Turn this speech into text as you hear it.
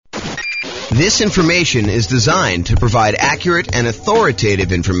This information is designed to provide accurate and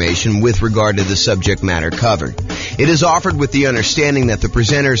authoritative information with regard to the subject matter covered. It is offered with the understanding that the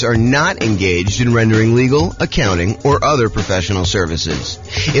presenters are not engaged in rendering legal, accounting, or other professional services.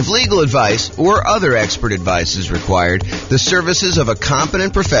 If legal advice or other expert advice is required, the services of a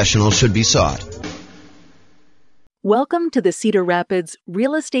competent professional should be sought. Welcome to the Cedar Rapids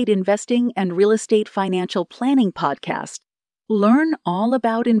Real Estate Investing and Real Estate Financial Planning Podcast. Learn all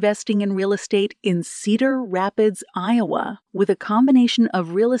about investing in real estate in Cedar Rapids, Iowa, with a combination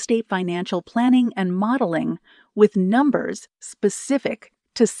of real estate financial planning and modeling with numbers specific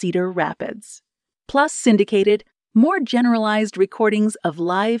to Cedar Rapids. Plus syndicated, more generalized recordings of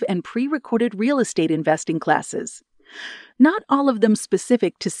live and pre-recorded real estate investing classes. Not all of them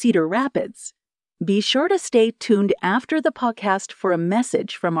specific to Cedar Rapids. Be sure to stay tuned after the podcast for a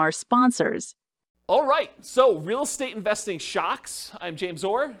message from our sponsors. All right, so real estate investing shocks. I'm James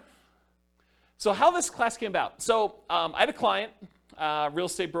Orr. So how this class came about. So I had a client, real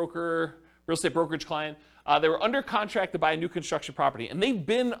estate brokerage client. They were under contract to buy a new construction property, and they've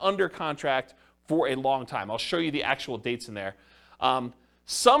been under contract for a long time. I'll show you the actual dates in there.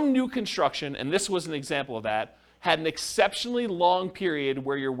 Some new construction, and this was an example of that, had an exceptionally long period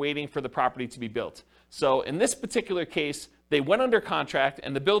where you're waiting for the property to be built. So in this particular case, they went under contract,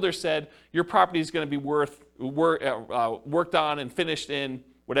 and the builder said, your property is going to be worked on and finished in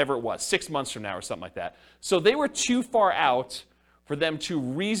whatever it was, 6 months from now or something like that. So they were too far out for them to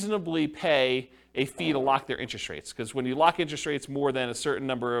reasonably pay a fee to lock their interest rates. Because when you lock interest rates more than a certain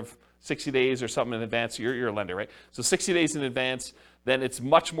number of 60 days or something in advance, you're a lender, right? So 60 days in advance, then it's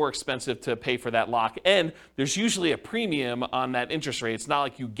much more expensive to pay for that lock. And there's usually a premium on that interest rate. It's not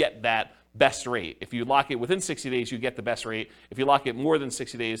like you get that best rate. If you lock it within 60 days, you get the best rate. If you lock it more than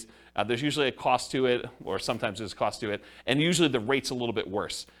 60 days, there's usually a cost to it, or sometimes there's a cost to it, and usually the rate's a little bit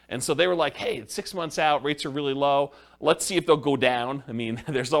worse. And so they were like, hey, it's 6 months out, rates are really low. Let's see if they'll go down. I mean,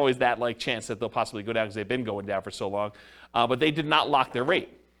 there's always that chance that they'll possibly go down because they've been going down for so long. But they did not lock their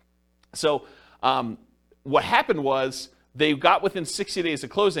rate. So what happened was, they got within 60 days of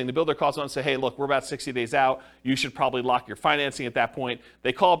closing. The builder calls on and says, hey, look, we're about 60 days out. You should probably lock your financing at that point.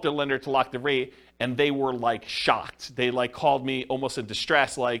 They call up their lender to lock the rate, and they were shocked. They called me almost in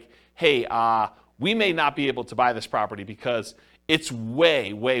distress, hey, we may not be able to buy this property because it's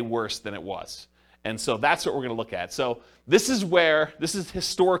way, way worse than it was. And so that's what we're going to look at. So this is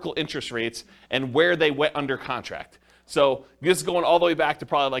historical interest rates and where they went under contract. So this is going all the way back to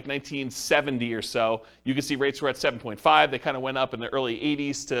probably 1970 or so. You can see rates were at 7.5. They kind of went up in the early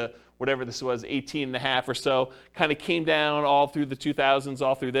 80s to whatever this was, 18.5 or so. Kind of came down all through the 2000s,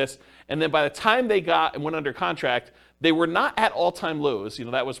 all through this. And then by the time they went under contract, they were not at all-time lows.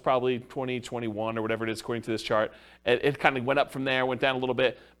 That was probably 2021 or whatever it is according to this chart. It kind of went up from there, went down a little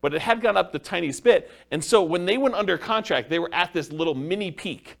bit, but it had gone up the tiniest bit. And so when they went under contract, they were at this little mini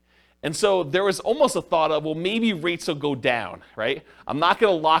peak. And so there was almost a thought of, well, maybe rates will go down, right? I'm not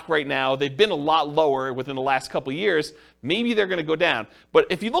going to lock right now. They've been a lot lower within the last couple of years. Maybe they're going to go down. But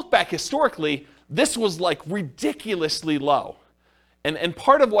if you look back historically, this was ridiculously low. And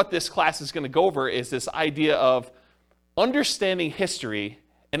part of what this class is going to go over is this idea of understanding history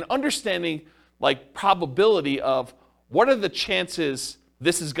and understanding probability of what are the chances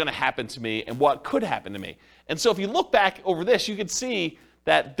this is going to happen to me and what could happen to me. And so if you look back over this, you can see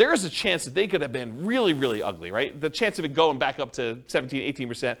that there's a chance that they could have been really, really ugly, right? The chance of it going back up to 17,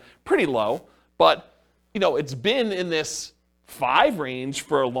 18%, pretty low. But, it's been in this 5 range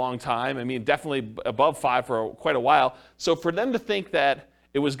for a long time. I mean, definitely above 5 for quite a while. So for them to think that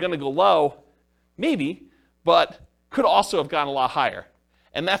it was going to go low, maybe, but could also have gone a lot higher.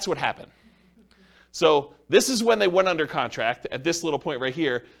 And that's what happened. So this is when they went under contract at this little point right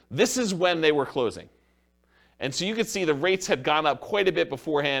here. This is when they were closing. And so you can see the rates had gone up quite a bit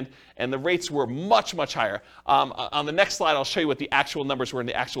beforehand, and the rates were much, much higher. On the next slide, I'll show you what the actual numbers were and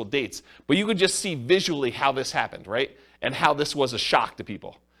the actual dates. But you could just see visually how this happened, right? And how this was a shock to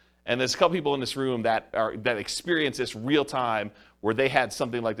people. And there's a couple people in this room that experienced this real time where they had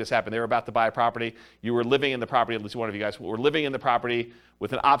something like this happen. They were about to buy a property. You were living in the property, at least one of you guys were living in the property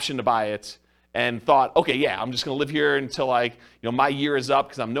with an option to buy it, and thought, okay, yeah, I'm just going to live here until my year is up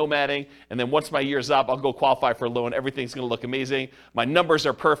because I'm nomading. And then once my year is up, I'll go qualify for a loan. Everything's going to look amazing. My numbers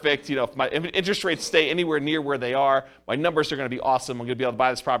are perfect. If my interest rates stay anywhere near where they are, my numbers are going to be awesome. I'm going to be able to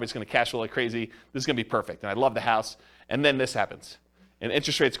buy this property. It's going to cash flow like crazy. This is going to be perfect. And I love the house. And then this happens. And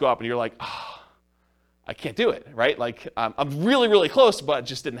interest rates go up and you're like, oh, I can't do it, right? I'm really, really close, but it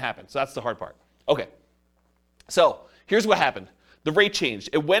just didn't happen. So that's the hard part. Okay. So here's what happened. the rate changed.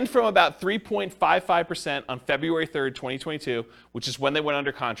 It went from about 3.55% on February 3rd, 2022, which is when they went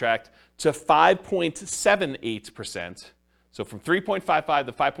under contract, to 5.78%. So from 3.55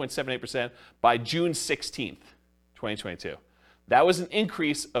 to 5.78% by June 16th, 2022. That was an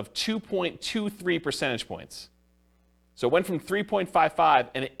increase of 2.23 percentage points. So it went from 3.55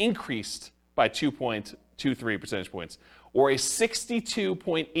 and it increased by 2.23 percentage points, or a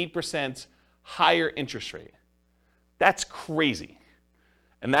 62.8% higher interest rate. That's crazy.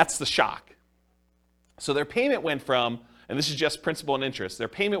 And that's the shock. So their payment went from, and this is just principal and interest, their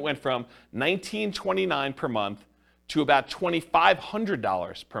payment went from $1,929 per month to about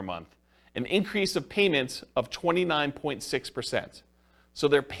 $2,500 per month, an increase of payments of 29.6%. So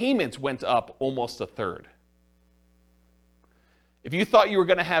their payments went up almost a third. If you thought you were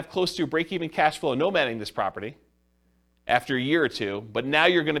going to have close to a break-even cash flow nomading this property after a year or two, but now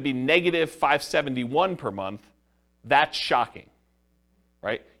you're going to be negative $571 per month, that's shocking,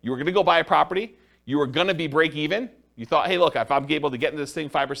 right? You were going to go buy a property, you were going to be break-even. You thought, hey, look, if I'm able to get into this thing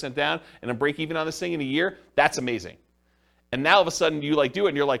 5% down and I'm break-even on this thing in a year, that's amazing. And now all of a sudden you do it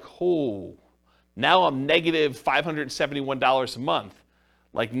and you're like, oh, now I'm negative $571 a month,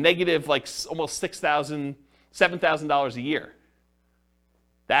 negative almost $6,000, $7,000 a year.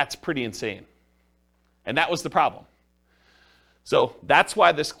 That's pretty insane. And that was the problem. So that's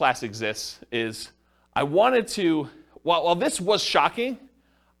why this class exists, is I wanted to, while this was shocking,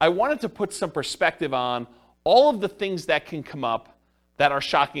 I wanted to put some perspective on all of the things that can come up that are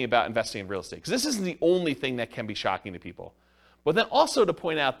shocking about investing in real estate. Because this isn't the only thing that can be shocking to people. But then also to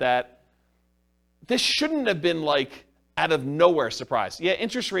point out that this shouldn't have been out of nowhere surprise. Yeah,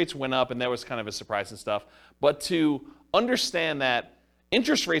 interest rates went up and that was kind of a surprise and stuff. But to understand that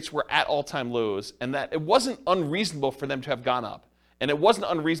interest rates were at all-time lows and that it wasn't unreasonable for them to have gone up. And it wasn't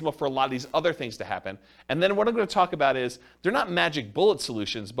unreasonable for a lot of these other things to happen. And then what I'm going to talk about is, they're not magic bullet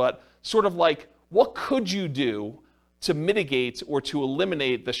solutions, but sort of what could you do to mitigate or to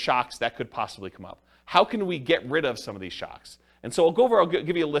eliminate the shocks that could possibly come up? How can we get rid of some of these shocks? And so I'll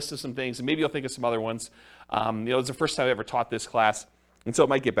give you a list of some things, and maybe you'll think of some other ones. It's the first time I ever taught this class, and so it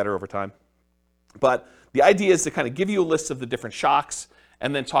might get better over time. But the idea is to kind of give you a list of the different shocks,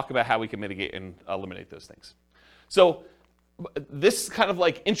 and then talk about how we can mitigate and eliminate those things. So this kind of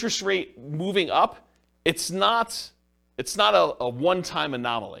interest rate moving up, it's not a one-time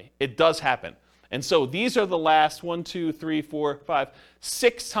anomaly. It does happen. And so these are the last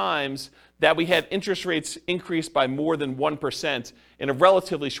 6 times that we had interest rates increase by more than 1% in a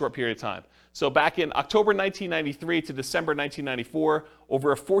relatively short period of time. So back in October 1993 to December 1994,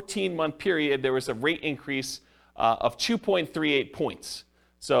 over a 14-month period, there was a rate increase of 2.38 points.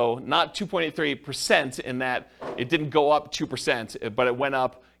 So not 2.83% in that it didn't go up 2%, but it went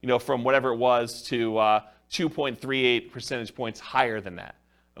up, from whatever it was to 2.38 percentage points higher than that.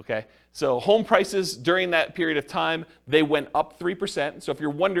 Okay, so home prices during that period of time, they went up 3%. So if you're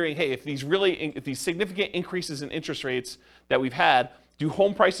wondering, hey, if these significant increases in interest rates that we've had, do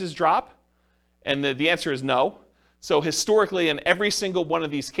home prices drop? And the answer is no. So historically, in every single one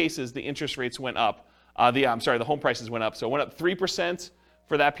of these cases, the interest rates went up. The home prices went up. So it went up 3%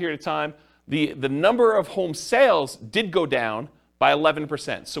 for that period of time. The number of home sales did go down by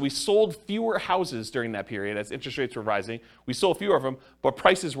 11%. So we sold fewer houses during that period as interest rates were rising. We sold fewer of them, but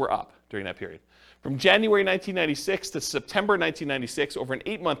prices were up during that period. From January 1996 to September 1996, over an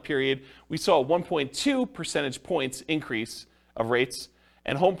 8-month period, we saw a 1.2 percentage points increase of rates,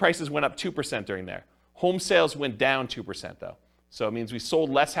 and home prices went up 2% during there. Home sales went down 2%, though. So it means we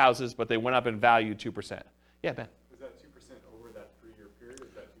sold less houses, but they went up in value 2%. Yeah, Ben? Was that 2% over that 3-year period, or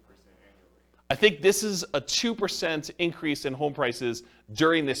is that 2% annually? I think this is a 2% increase in home prices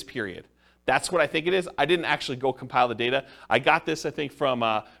during this period. That's what I think it is. I didn't actually go compile the data. I got this, I think, from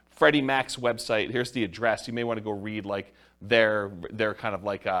Freddie Mac's website. Here's the address. You may want to go read their kind of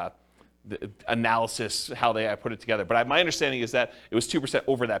the analysis, how they put it together. But my understanding is that it was 2%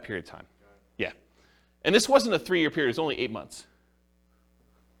 over that period of time. Yeah. And this wasn't a 3-year period. It was only 8 months.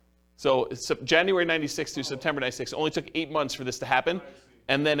 So January 96 through September 96, it only took 8 months for this to happen.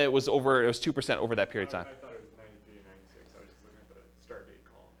 And then it was 2% over that period of time. I thought it was 93 and 96. I was just looking at the start date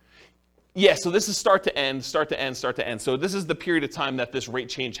column. Yeah, so this is start to end, start to end, start to end. So this is the period of time that this rate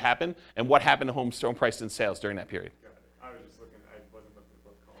change happened and what happened to home prices and sales during that period. Got it. I was just looking, I wasn't looking at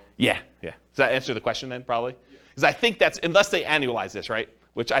both columns. Yeah. Does that answer the question then, probably? Because I think that's, unless they annualize this, right?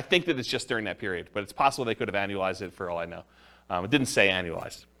 Which I think that it's just during that period. But it's possible they could have annualized it for all I know. It didn't say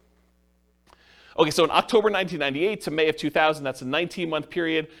annualized. Okay, so in October 1998 to May of 2000, that's a 19-month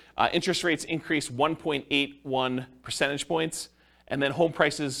period, interest rates increased 1.81 percentage points, and then home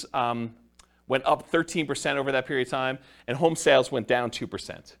prices went up 13% over that period of time, and home sales went down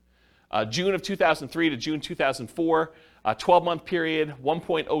 2%. June of 2003 to June 2004, 12-month period,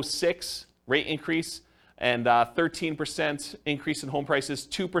 1.06 rate increase, and 13% increase in home prices,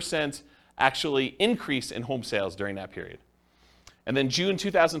 2% actually increase in home sales during that period. And then June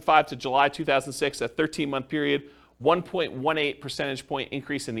 2005 to July 2006, a 13-month period, 1.18 percentage point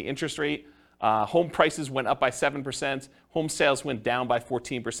increase in the interest rate. Home prices went up by 7%. Home sales went down by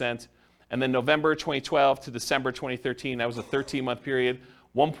 14%. And then November 2012 to December 2013, that was a 13-month period,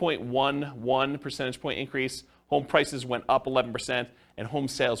 1.11 percentage point increase. Home prices went up 11%, and home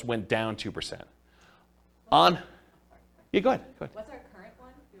sales went down 2%. Yeah, go ahead. What's our current one?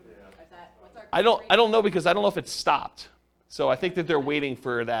 I don't know because I don't know if it's stopped. So I think that they're waiting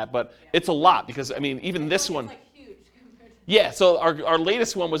for that, but it's a lot because, I mean, even this one. It's like huge compared to. Yeah, so our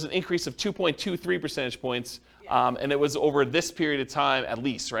latest one was an increase of 2.23 percentage points, and it was over this period of time at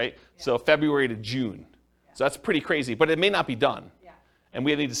least, right? Yeah. So February to June. Yeah. So that's pretty crazy, but it may not be done. Yeah. And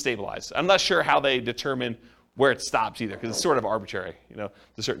we need to stabilize. I'm not sure how they determine where it stops either because it's sort of arbitrary, to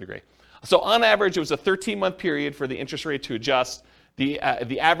a certain degree. So on average, it was a 13-month period for the interest rate to adjust. The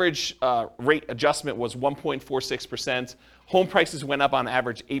average rate adjustment was 1.46%. Home prices went up on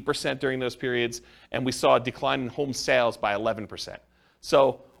average 8% during those periods, and we saw a decline in home sales by 11%.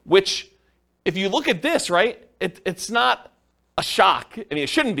 So, which, if you look at this, right, it's not a shock. I mean, it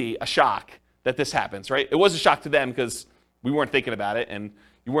shouldn't be a shock that this happens, right? It was a shock to them because we weren't thinking about it, and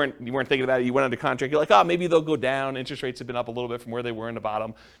you weren't thinking about it. You went under contract. You're like, oh, maybe they'll go down. Interest rates have been up a little bit from where they were in the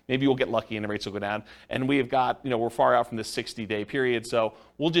bottom. Maybe we'll get lucky and the rates will go down. And we have got, we're far out from this 60-day period, so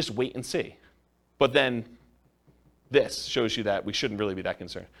we'll just wait and see. But then this shows you that we shouldn't really be that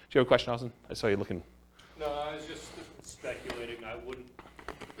concerned. Do you have a question, Austin? I saw you looking. No, I was just speculating.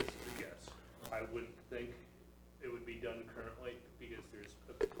 This is a guess. I wouldn't think it would be done currently because there's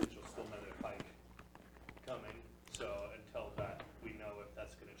a potential still another hike coming. So until that, we know if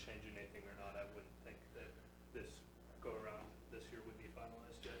that's going to change anything or not. I wouldn't think that this go around this year would be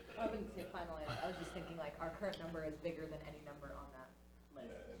finalized yet. I wouldn't say finalized. I was just thinking like our current number is bigger than any number on that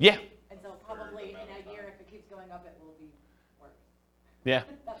list. Yeah. And so probably in a year, if it keeps going up, it will be worse. Yeah.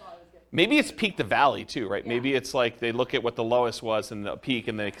 That's all I was getting. Maybe it's peak to valley too, right? Yeah. Maybe it's like they look at what the lowest was and the peak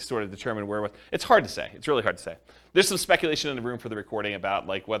and they sort of determine where it was. It's hard to say. It's really hard to say. There's some speculation in the room for the recording about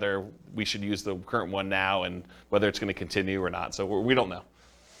like whether we should use the current one now and whether it's going to continue or not. So we don't know.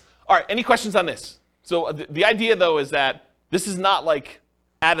 All right, any questions on this? So the idea though is that this is not like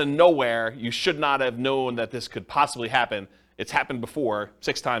out of nowhere. You should not have known that this could possibly happen. It's happened before,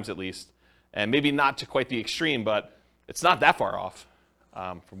 6 times at least, and maybe not to quite the extreme, but it's not that far off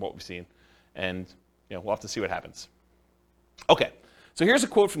from what we've seen. And we'll have to see what happens. Okay, so here's a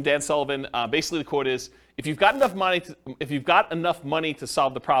quote from Dan Sullivan. Basically, the quote is: "If you've got enough money to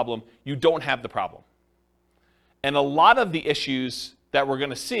solve the problem, you don't have the problem." And a lot of the issues that we're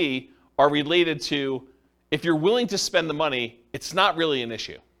going to see are related to if you're willing to spend the money, it's not really an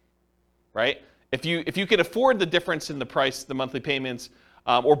issue, right? If you can afford the difference in the price, the monthly payments,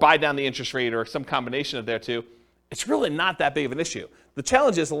 or buy down the interest rate or some combination of their two, it's really not that big of an issue. The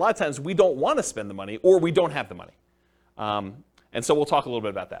challenge is a lot of times we don't want to spend the money or we don't have the money. And so we'll talk a little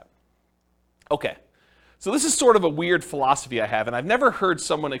bit about that. Okay, so this is sort of a weird philosophy I have, and I've never heard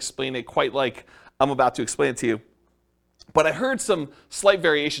someone explain it quite like I'm about to explain it to you. But I heard some slight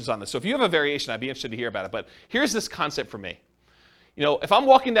variations on this. So if you have a variation, I'd be interested to hear about it. But here's this concept for me. If I'm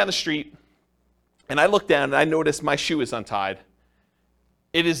walking down the street and I look down and I notice my shoe is untied,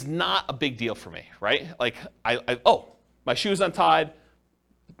 it is not a big deal for me, right? Like, my shoe is untied.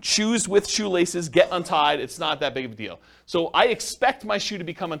 Shoes with shoelaces get untied. It's not that big of a deal. So I expect my shoe to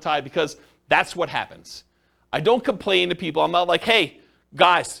become untied because that's what happens. I don't complain to people. I'm not like, hey,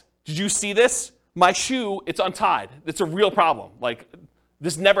 guys, did you see this? My shoe, it's untied. It's a real problem. Like,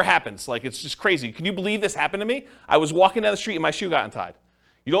 this never happens. Like, it's just crazy. Can you believe this happened to me? I was walking down the street and my shoe got untied.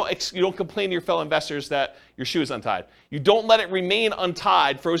 You don't complain to your fellow investors that your shoe is untied. You don't let it remain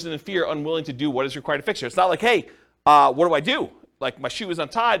untied, frozen in fear, unwilling to do what is required to fix it. It's not like, hey, what do I do? Like, my shoe is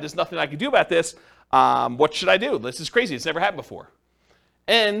untied. There's nothing I can do about this. What should I do? This is crazy. It's never happened before.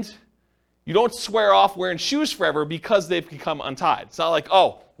 And you don't swear off wearing shoes forever because they've become untied. It's not like,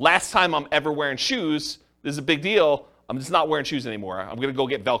 oh, last time I'm ever wearing shoes, this is a big deal. I'm just not wearing shoes anymore. I'm going to go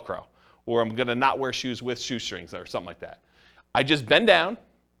get Velcro. Or I'm going to not wear shoes with shoestrings or something like that. I just bend down,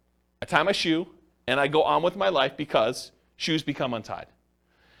 I tie my shoe, and I go on with my life because shoes become untied.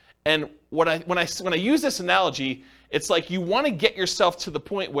 And when I use this analogy, it's like you want to get yourself to the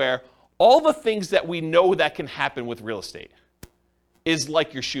point where all the things that we know that can happen with real estate is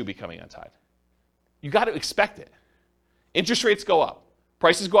like your shoe becoming untied. You got to expect it. Interest rates go up.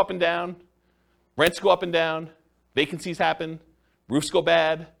 Prices go up and down. Rents go up and down, vacancies happen, roofs go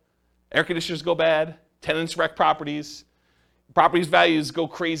bad, air conditioners go bad, tenants wreck properties, properties values go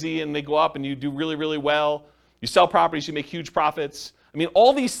crazy and they go up and you do really, really well. You sell properties, you make huge profits. I mean,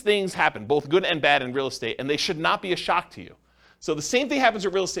 all these things happen, both good and bad in real estate, and they should not be a shock to you. So the same thing happens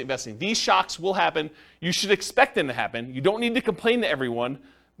with real estate investing. These shocks will happen. You should expect them to happen. You don't need to complain to everyone.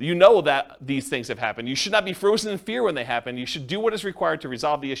 You know that these things have happened. You should not be frozen in fear when they happen. You should do what is required to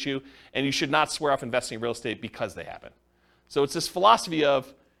resolve the issue, and you should not swear off investing in real estate because they happen. So it's this philosophy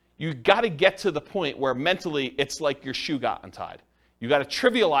of you got to get to the point where mentally it's like your shoe got untied. You got to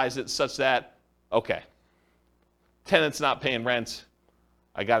trivialize it such that, okay, tenant's not paying rent.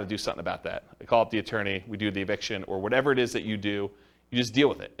 I got to do something about that. I call up the attorney, we do the eviction, or whatever it is that you do, you just deal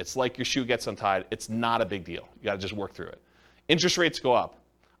with it. It's like your shoe gets untied. It's not a big deal. You got to just work through it. Interest rates go up.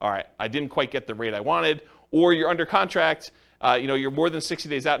 All right, I didn't quite get the rate I wanted, or you're under contract, you're more than 60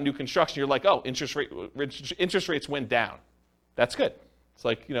 days out in new construction, you're like, oh, interest rates went down. That's good. It's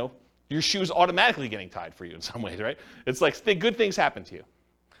like, your shoe's automatically getting tied for you in some ways, right? It's like good things happen to you.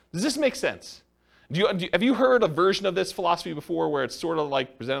 Does this make sense? Have you heard a version of this philosophy before where it's sort of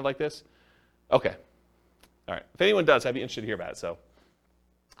like presented like this? Okay. All right. If anyone does, I'd be interested to hear about it.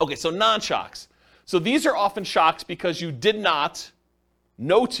 So non-shocks. So these are often shocks because you did not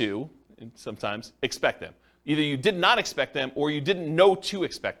and sometimes expect them. Either you did not expect them or you didn't know to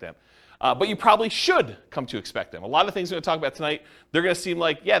expect them. But you probably should come to expect them. A lot of things we're going to talk about tonight, they're going to seem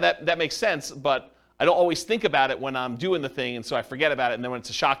like, yeah, that makes sense, but I don't always think about it when I'm doing the thing, and so I forget about it, and then when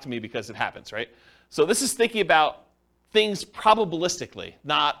it's a shock to me because it happens, right? So this is thinking about things probabilistically,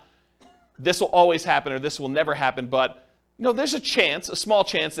 not this will always happen or this will never happen, but there's a small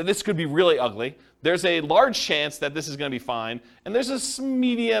chance that this could be really ugly. There's a large chance that this is going to be fine, and there's a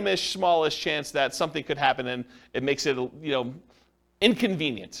medium-ish, smallish chance that something could happen and it makes it,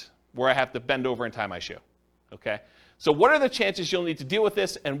 inconvenient where I have to bend over and tie my shoe. Okay? So what are the chances you'll need to deal with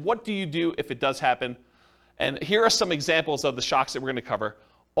this, and what do you do if it does happen? And here are some examples of the shocks that we're going to cover.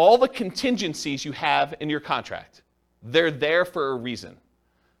 All the contingencies you have in your contract, they're there for a reason.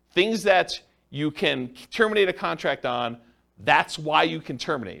 Things that you can terminate a contract on, that's why you can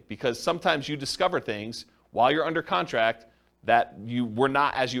terminate, because sometimes you discover things while you're under contract that you were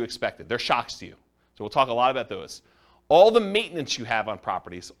not as you expected. They're shocks to you. So we'll talk a lot about those. All the maintenance you have on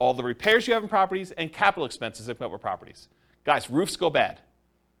properties, all the repairs you have on properties, and capital expenses that come up with properties. Guys, roofs go bad.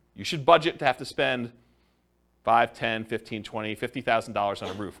 You should budget to have to spend $5, $10, $15, $20, $50,000 on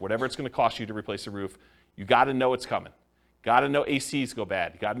a roof, whatever it's going to cost you to replace a roof. You got to know it's coming. Got to know ACs go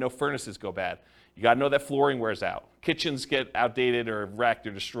bad. You got to know furnaces go bad. You got to know that flooring wears out. Kitchens get outdated or wrecked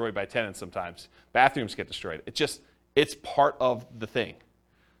or destroyed by tenants sometimes. Bathrooms get destroyed. It's part of the thing.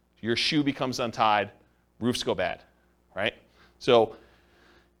 Your shoe becomes untied. Roofs go bad, right? So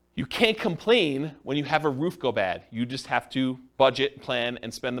you can't complain when you have a roof go bad. You just have to budget, plan,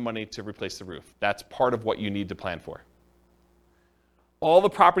 and spend the money to replace the roof. That's part of what you need to plan for. All the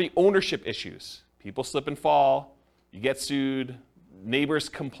property ownership issues. People slip and fall. You get sued. Neighbors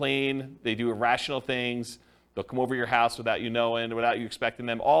complain. They do irrational things. They'll come over your house without you knowing, without you expecting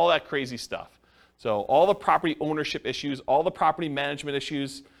them. All that crazy stuff. So all the property ownership issues, all the property management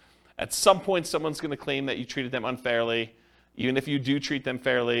issues. At some point, someone's going to claim that you treated them unfairly. Even if you do treat them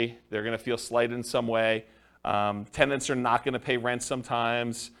fairly, they're going to feel slighted in some way. Tenants are not going to pay rent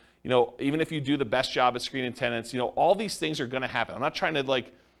sometimes. Even if you do the best job at screening tenants, all these things are going to happen. I'm not trying to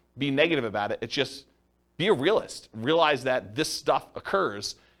be negative about it. It's just be a realist. Realize that this stuff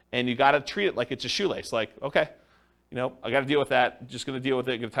occurs, and you got to treat it like it's a shoelace. Like, okay, I got to deal with that. I'm just going to deal with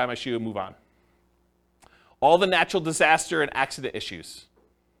it. Going to tie my shoe and move on. All the natural disaster and accident issues.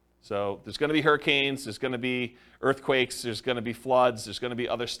 So there's going to be hurricanes, there's going to be earthquakes, there's going to be floods, there's going to be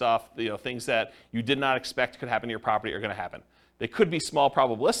other stuff, things that you did not expect could happen to your property are going to happen. They could be small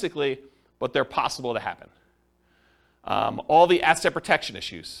probabilistically, but they're possible to happen. All the asset protection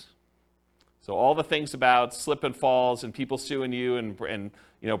issues. So all the things about slip and falls and people suing you and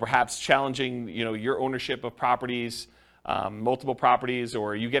perhaps challenging your ownership of properties, multiple properties,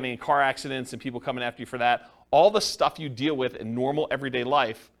 or you getting in car accidents and people coming after you for that. All the stuff you deal with in normal everyday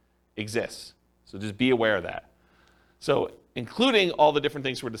life exists. So just be aware of that. So including all the different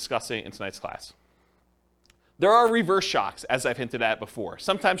things we're discussing in tonight's class. There are reverse shocks, as I've hinted at before.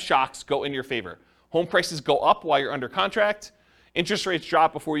 Sometimes shocks go in your favor. Home prices go up while you're under contract. Interest rates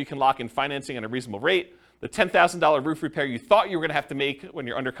drop before you can lock in financing at a reasonable rate. The $10,000 roof repair you thought you were going to have to make when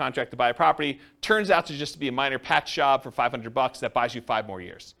you're under contract to buy a property turns out to just be a minor patch job for $500 that buys you 5 more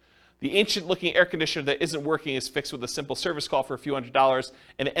years. The ancient-looking air conditioner that isn't working is fixed with a simple service call for a few $100s,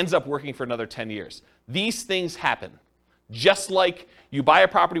 and it ends up working for another 10 years. These things happen. Just like you buy a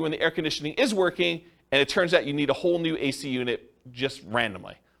property when the air conditioning is working, and it turns out you need a whole new AC unit just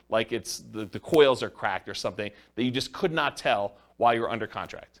randomly. Like it's the coils are cracked or something that you just could not tell while you were under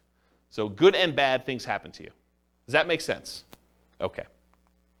contract. So good and bad things happen to you. Does that make sense? Okay.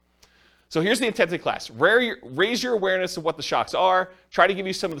 So here's the intent of the class. Raise your awareness of what the shocks are. Try to give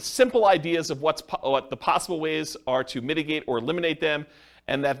you some of the simple ideas of what the possible ways are to mitigate or eliminate them,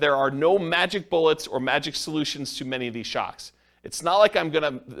 and that there are no magic bullets or magic solutions to many of these shocks. It's not like I'm going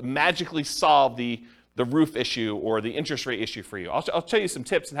to magically solve the roof issue or the interest rate issue for you. I'll tell you some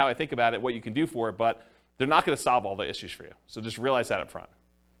tips and how I think about it, what you can do for it, but they're not going to solve all the issues for you. So just realize that up front.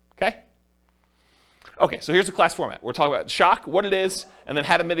 Okay? Okay, so here's the class format. We're talking about shock, what it is, and then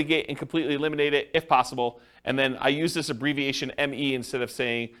how to mitigate and completely eliminate it if possible. And then I use this abbreviation ME instead of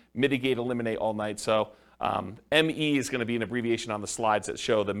saying mitigate, eliminate all night. So ME is going to be an abbreviation on the slides that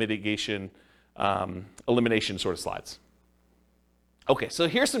show the mitigation, elimination sort of slides. Okay, so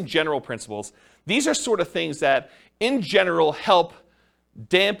here's some general principles. These are sort of things that, in general, help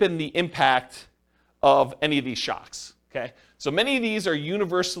dampen the impact of any of these shocks. Okay, so many of these are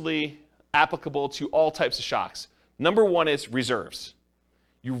universally applicable to all types of shocks. Number one is reserves.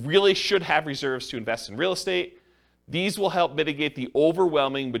 You really should have reserves to invest in real estate. These will help mitigate the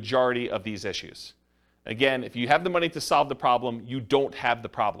overwhelming majority of these issues. Again, if you have the money to solve the problem, you don't have the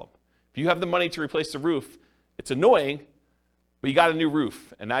problem. If you have the money to replace the roof, it's annoying, but you got a new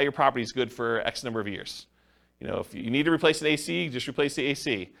roof, and now your property is good for X number of years. You know, if you need to replace an AC, just replace the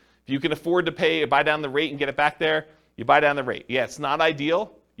AC. If you can afford to buy down the rate and get it back there, you buy down the rate. Yeah, it's not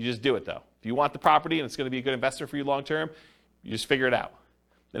ideal. You just do it, though. If you want the property and it's going to be a good investment for you long term, you just figure it out.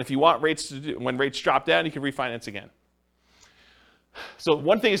 And if you want rates when rates drop down, you can refinance again. So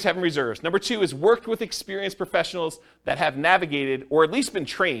one thing is having reserves. Number two is worked with experienced professionals that have navigated or at least been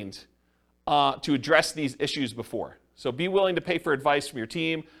trained to address these issues before. So be willing to pay for advice from your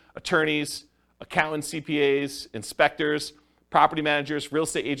team, attorneys, accountants, CPAs, inspectors, property managers, real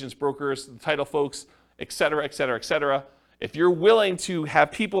estate agents, brokers, the title folks, et cetera, et cetera, et cetera. If you're willing to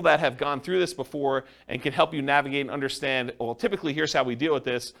have people that have gone through this before and can help you navigate and understand, well, typically here's how we deal with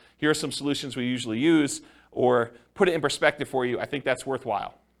this, here are some solutions we usually use, or put it in perspective for you, I think that's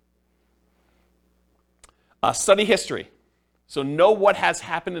worthwhile. Study history. So know what has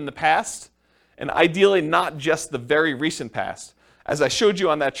happened in the past, and ideally not just the very recent past. As I showed you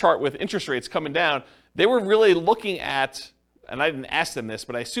on that chart with interest rates coming down, they were really looking at, and I didn't ask them this,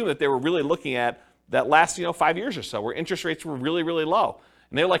 but I assume that they were really looking at that last 5 years or so where interest rates were really, really low.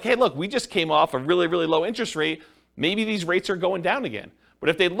 And they were like, hey, look, we just came off a really, really low interest rate. Maybe these rates are going down again. But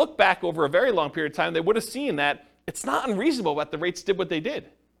if they look back over a very long period of time, they would have seen that it's not unreasonable that the rates did what they did,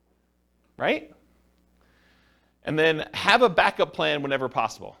 right? And then have a backup plan whenever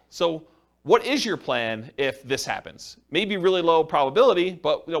possible. So what is your plan if this happens? Maybe really low probability,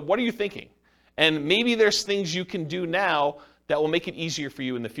 but what are you thinking? And maybe there's things you can do now that will make it easier for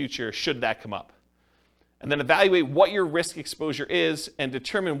you in the future should that come up. And then evaluate what your risk exposure is and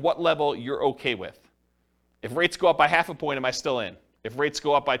determine what level you're okay with. If rates go up by 0.5 point, am I still in? If rates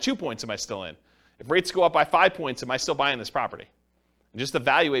go up by 2 points, am I still in? If rates go up by 5 points, am I still buying this property? And just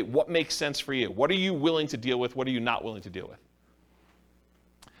evaluate what makes sense for you. What are you willing to deal with? What are you not willing to deal with?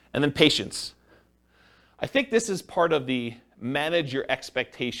 And then patience. I think this is part of the manage your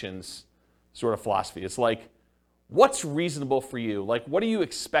expectations sort of philosophy. It's like, what's reasonable for you? Like, what do you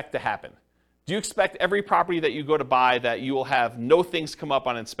expect to happen? Do you expect every property that you go to buy that you will have no things come up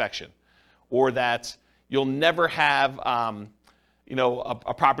on inspection? Or that you'll never have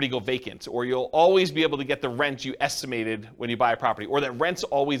a property go vacant? Or you'll always be able to get the rent you estimated when you buy a property? Or that rents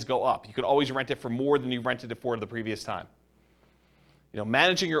always go up? You could always rent it for more than you rented it for the previous time.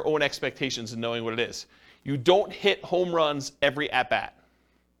 Managing your own expectations and knowing what it is. You don't hit home runs every at-bat.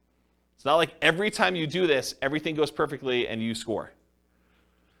 It's not like every time you do this, everything goes perfectly and you score.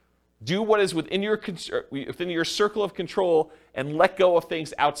 Do what is within your circle of control and let go of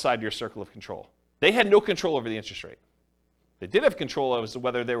things outside your circle of control. They had no control over the interest rate. They did have control as to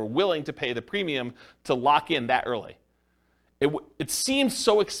whether they were willing to pay the premium to lock in that early. It seemed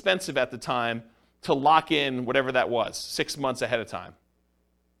so expensive at the time to lock in whatever that was, 6 months ahead of time.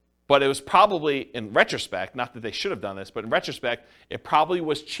 But it was probably, in retrospect, not that they should have done this, but in retrospect, it probably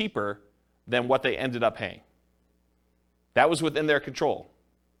was cheaper than what they ended up paying. That was within their control.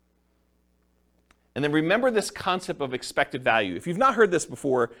 And then remember this concept of expected value. If you've not heard this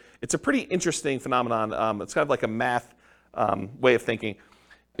before, it's a pretty interesting phenomenon. It's kind of like a math way of thinking.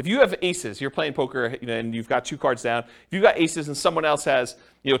 If you have aces, you're playing poker, and you've got 2 cards down. If you've got aces and someone else has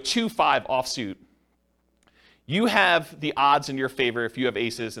 2-5 offsuit, you have the odds in your favor if you have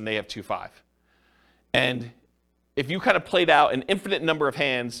aces and they have 2-5. And if you kind of played out an infinite number of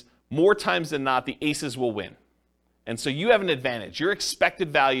hands, more times than not, the aces will win. And so you have an advantage. Your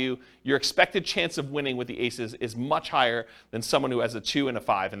expected value, your expected chance of winning with the aces is much higher than someone who has a 2 and a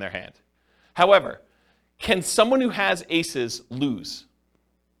 5 in their hand. However, can someone who has aces lose?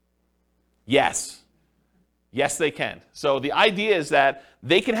 Yes. Yes, they can. So the idea is that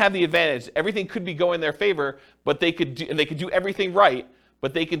they can have the advantage. Everything could be going in their favor, but they could do everything right,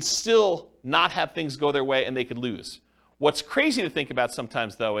 but they could still not have things go their way and they could lose. What's crazy to think about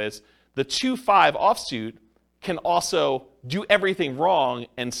sometimes, though, is the 2-5 offsuit can also do everything wrong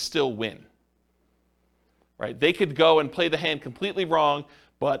and still win. Right? They could go and play the hand completely wrong,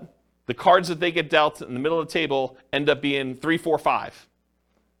 but the cards that they get dealt in the middle of the table end up being 3, 4, 5.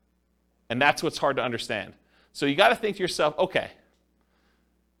 And that's what's hard to understand. So you got to think to yourself, okay,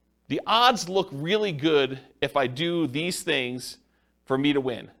 the odds look really good if I do these things for me to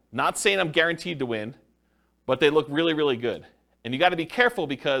win. Not saying I'm guaranteed to win, but they look really, really good. And you got to be careful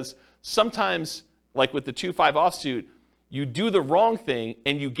because sometimes, like with the 2-5 offsuit, you do the wrong thing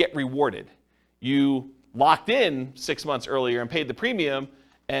and you get rewarded. You locked in 6 months earlier and paid the premium,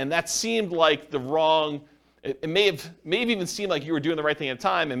 and that seemed like the wrong, it may have even seemed like you were doing the right thing at the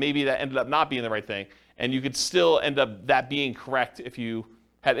time, and maybe that ended up not being the right thing. And you could still end up that being correct if you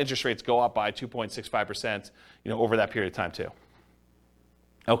had interest rates go up by 2.65%, over that period of time too.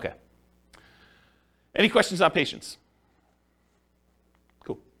 Okay. Any questions on patience?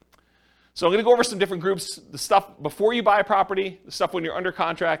 Cool. So I'm going to go over some different groups, the stuff before you buy a property, the stuff when you're under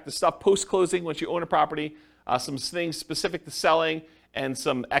contract, the stuff post-closing once you own a property, some things specific to selling, and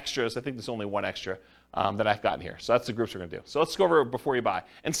some extras. I think there's only one extra that I've gotten here. So that's the groups we're going to do. So let's go over before you buy.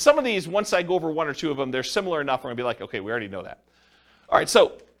 And some of these, once I go over one or two of them, they're similar enough, we're going to be like, okay, we already know that. All right,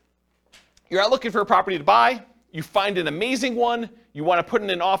 so you're out looking for a property to buy. You find an amazing one. You want to put in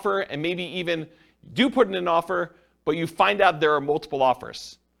an offer, and maybe even do put in an offer, but you find out there are multiple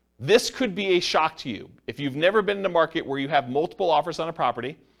offers. This could be a shock to you. If you've never been in a market where you have multiple offers on a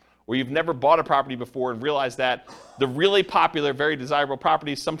property, or you've never bought a property before and realized that the really popular, very desirable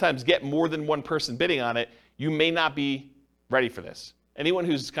properties sometimes get more than one person bidding on it, you may not be ready for this. Anyone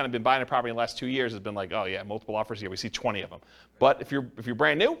who's kind of been buying a property in the last 2 years has been like, oh yeah, multiple offers, yeah, we see 20 of them. But if you're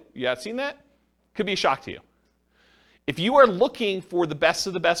brand new, you haven't seen that, could be a shock to you. If you are looking for the best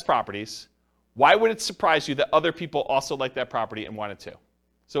of the best properties, why would it surprise you that other people also like that property and want it too?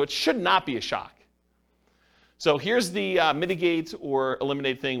 So it should not be a shock. So here's the mitigate or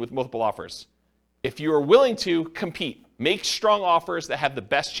eliminate thing with multiple offers. If you are willing to compete, make strong offers that have the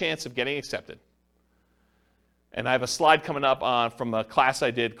best chance of getting accepted. And I have a slide coming up from a class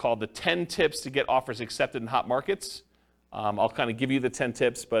I did called the 10 tips to get offers accepted in hot markets. I'll kind of give you the 10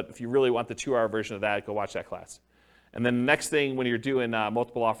 tips, but if you really want the 2-hour version of that, go watch that class. And then the next thing when you're doing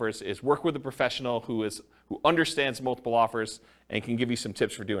multiple offers is work with a professional who understands multiple offers and can give you some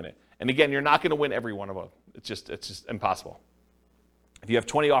tips for doing it. And again, you're not going to win every one of them. It's just impossible. If you have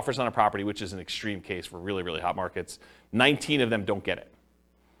 20 offers on a property, which is an extreme case for really, really hot markets, 19 of them don't get it.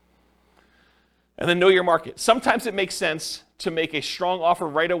 And then know your market. Sometimes it makes sense to make a strong offer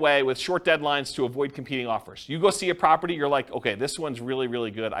right away with short deadlines to avoid competing offers. You go see a property, you're like, okay, this one's really,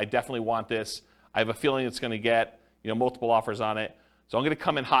 really good. I definitely want this. I have a feeling it's going to get multiple offers on it. So I'm going to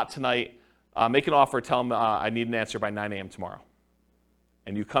come in hot tonight, make an offer, tell them I need an answer by 9 a.m. tomorrow.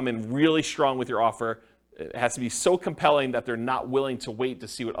 And you come in really strong with your offer. It has to be so compelling that they're not willing to wait to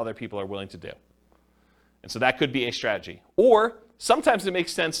see what other people are willing to do. And so that could be a strategy. Or sometimes it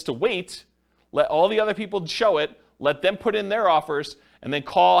makes sense to wait, let all the other people show it, let them put in their offers, and then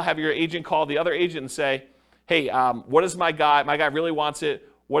have your agent call the other agent and say, hey, what does my guy really wants it,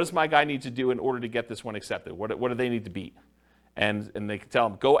 what does my guy need to do in order to get this one accepted? What do they need to beat? And they can tell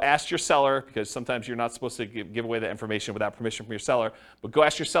them, go ask your seller, because sometimes you're not supposed to give away that information without permission from your seller, but go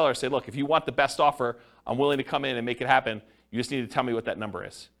ask your seller, say, look, if you want the best offer, I'm willing to come in and make it happen. You just need to tell me what that number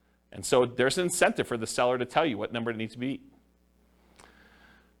is. And so there's an incentive for the seller to tell you what number it needs to be.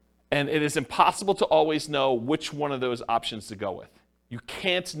 And it is impossible to always know which one of those options to go with. You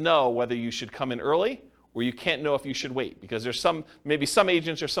can't know whether you should come in early, or you can't know if you should wait, because there's maybe some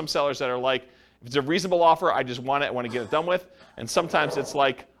agents or some sellers that are like, if it's a reasonable offer, I just want it, I want to get it done with. And sometimes it's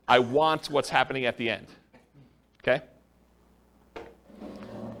like, I want what's happening at the end. Okay?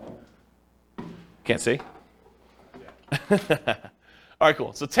 Can't see? All right,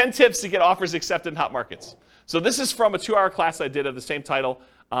 cool. So 10 tips to get offers accepted in hot markets. So this is from a 2-hour class I did of the same title.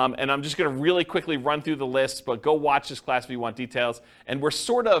 And I'm just going to really quickly run through the list, but go watch this class if you want details. And we're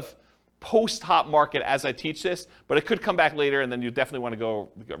sort of post-hot market as I teach this, but it could come back later, and then you definitely want to go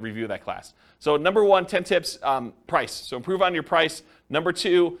review that class. So number 1, 10 tips, price. So improve on your price. Number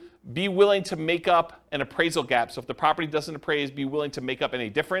 2, be willing to make up an appraisal gap. So if the property doesn't appraise, be willing to make up any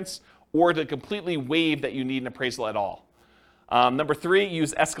difference or to completely waive that you need an appraisal at all. Number 3,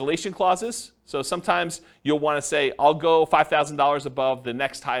 use escalation clauses. So sometimes you'll want to say, I'll go $5,000 above the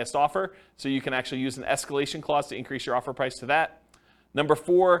next highest offer. So you can actually use an escalation clause to increase your offer price to that. Number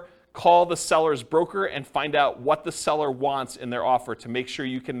 4, call the seller's broker and find out what the seller wants in their offer to make sure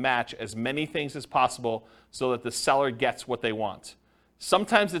you can match as many things as possible so that the seller gets what they want.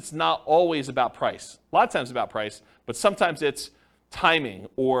 Sometimes it's not always about price. A lot of times it's about price, but sometimes it's timing,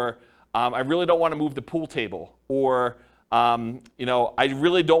 or I really don't want to move the pool table, or I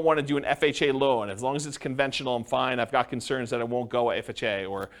really don't want to do an FHA loan. As long as it's conventional, I'm fine. I've got concerns that it won't go FHA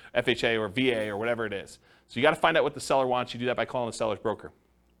or VA or whatever it is. So you got to find out what the seller wants. You do that by calling the seller's broker.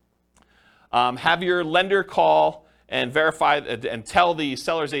 Have your lender call and verify and tell the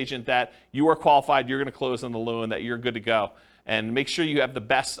seller's agent that you are qualified, you're going to close on the loan, that you're good to go. And make sure you have the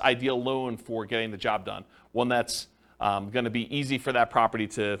best ideal loan for getting the job done, one that's going to be easy for that property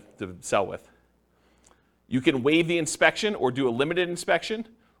to sell with. You can waive the inspection or do a limited inspection,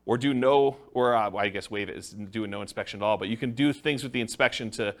 or do no, or I guess waive it is do a no inspection at all, but you can do things with the inspection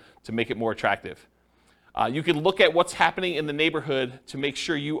to make it more attractive. You can look at what's happening in the neighborhood to make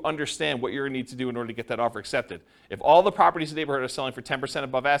sure you understand what you're going to need to do in order to get that offer accepted. If all the properties in the neighborhood are selling for 10%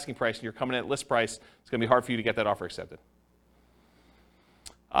 above asking price and you're coming in at list price, it's going to be hard for you to get that offer accepted.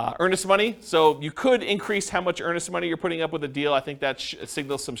 Earnest money. So you could increase how much earnest money you're putting up with a deal. I think that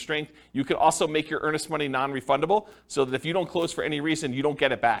signals some strength. You could also make your earnest money non-refundable so that if you don't close for any reason, you don't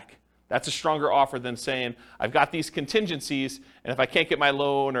get it back. That's a stronger offer than saying, I've got these contingencies, and if I can't get my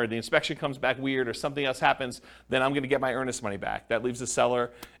loan or the inspection comes back weird or something else happens, then I'm going to get my earnest money back. That leaves the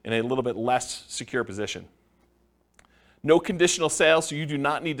seller in a little bit less secure position. No conditional sale, so you do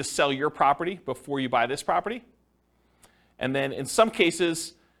not need to sell your property before you buy this property. And then in some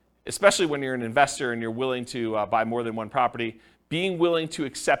cases, especially when you're an investor and you're willing to buy more than one property, being willing to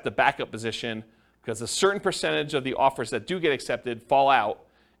accept a backup position, because a certain percentage of the offers that do get accepted fall out.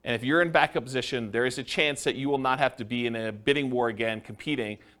 And if you're in backup position, there is a chance that you will not have to be in a bidding war again,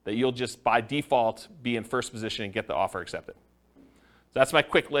 competing, that you'll just by default be in first position and get the offer accepted. So that's my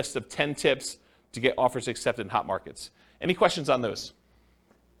quick list of 10 tips to get offers accepted in hot markets. Any questions on those?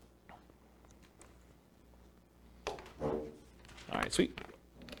 All right, sweet.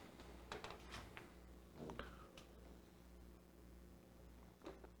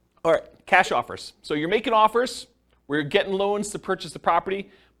 All right, cash offers. So you're making offers where you're getting loans to purchase the property,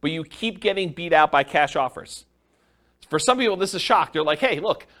 but you keep getting beat out by cash offers. For some people, this is a shock. They're like, hey,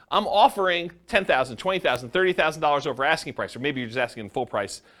 look, I'm offering $10,000, $20,000, $30,000 over asking price, or maybe you're just asking full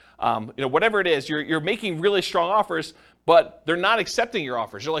price. Whatever it is, you're making really strong offers, but they're not accepting your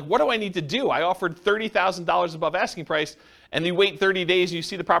offers. You're like, what do I need to do? I offered $30,000 above asking price, and you wait 30 days and you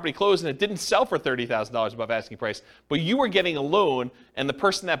see the property close and it didn't sell for $30,000 above asking price, but you were getting a loan and the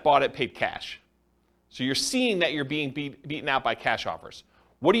person that bought it paid cash. So you're seeing that you're being beaten out by cash offers.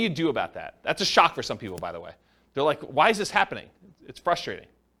 What do you do about that? That's a shock for some people, by the way. They're like, why is this happening? It's frustrating.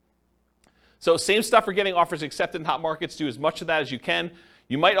 So same stuff for getting offers accepted in hot markets. Do as much of that as you can.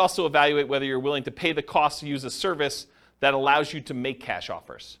 You might also evaluate whether you're willing to pay the cost to use a service that allows you to make cash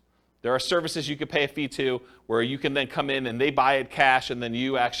offers. There are services you could pay a fee to where you can then come in and they buy it cash and then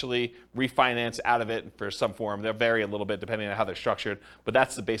you actually refinance out of it for some form. They'll vary a little bit depending on how they're structured, but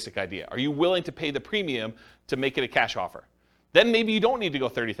that's the basic idea. Are you willing to pay the premium to make it a cash offer? Then maybe you don't need to go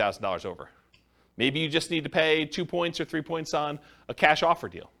 $30,000 over. Maybe you just need to pay 2 points or 3 points on a cash offer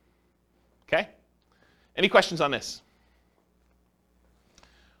deal. Okay? Any questions on this?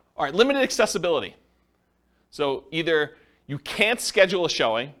 All right, limited accessibility. So either you can't schedule a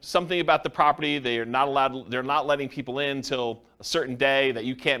showing, something about the property, they're not letting people in until a certain day that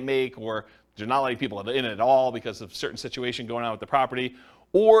you can't make, or they're not letting people in at all because of a certain situation going on with the property,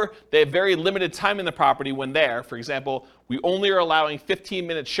 or they have very limited time in the property when there. For example, we only are allowing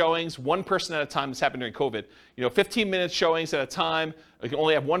 15-minute showings, one person at a time. This happened during COVID. 15-minute showings at a time. We can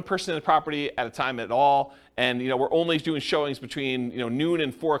only have one person in the property at a time at all. And we're only doing showings between noon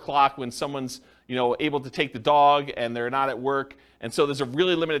and 4 o'clock when someone's able to take the dog and they're not at work. And so there's a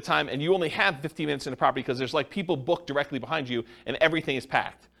really limited time, and you only have 15 minutes in the property because there's like people booked directly behind you and everything is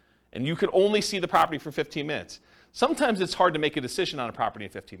packed. And you can only see the property for 15 minutes. Sometimes it's hard to make a decision on a property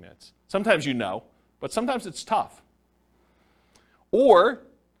in 15 minutes. Sometimes but sometimes it's tough. Or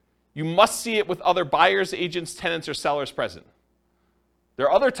you must see it with other buyers, agents, tenants, or sellers present. There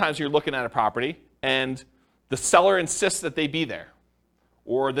are other times you're looking at a property and the seller insists that they be there.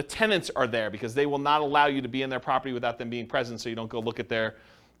 Or the tenants are there because they will not allow you to be in their property without them being present, so you don't go look at their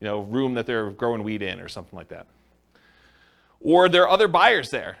room that they're growing weed in or something like that. Or there are other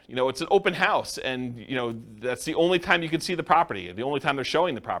buyers there. It's an open house, and that's the only time you can see the property, the only time they're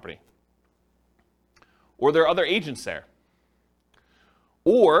showing the property. Or there are other agents there.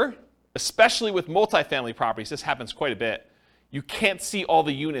 Or, especially with multifamily properties, this happens quite a bit, you can't see all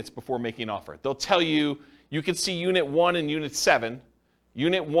the units before making an offer. They'll tell you, you can see unit 1 and unit 7.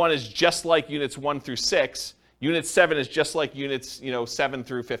 Unit 1 is just like units 1 through 6. Unit 7 is just like units 7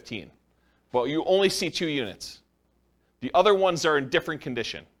 through 15. But you only see 2 units. The other ones are in different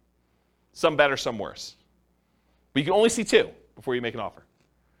condition. Some better, some worse. But you can only see 2 before you make an offer.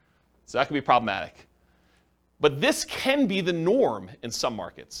 So that can be problematic. But this can be the norm in some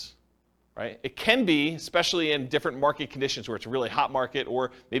markets. Right? It can be, especially in different market conditions where it's a really hot market,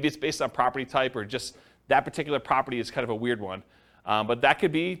 or maybe it's based on property type, or just that particular property is kind of a weird one. But that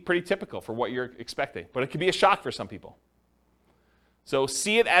could be pretty typical for what you're expecting. But it could be a shock for some people. So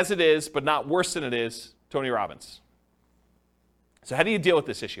see it as it is, but not worse than it is, Tony Robbins. So how do you deal with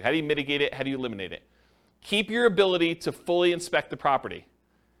this issue? How do you mitigate it? How do you eliminate it? Keep your ability to fully inspect the property.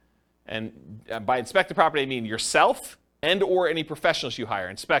 And by inspect the property, I mean yourself and or any professionals you hire,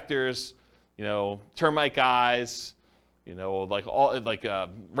 inspectors, termite guys, radon,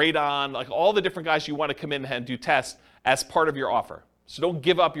 like all the different guys you want to come in and do tests as part of your offer. So don't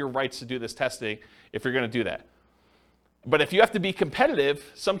give up your rights to do this testing if you're going to do that. But if you have to be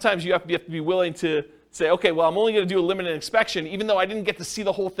competitive, sometimes you have to be willing to say, okay, well, I'm only going to do a limited inspection, even though I didn't get to see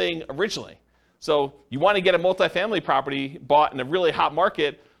the whole thing originally. So you want to get a multifamily property bought in a really hot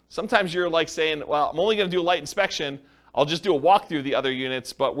market. Sometimes you're like saying, well, I'm only going to do a light inspection. I'll just do a walkthrough of the other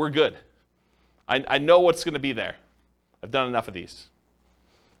units, but we're good. I know what's going to be there. I've done enough of these.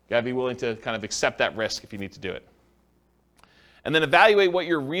 You got to be willing to kind of accept that risk if you need to do it. And then evaluate what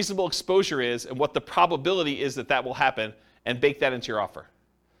your reasonable exposure is and what the probability is that will happen, and bake that into your offer.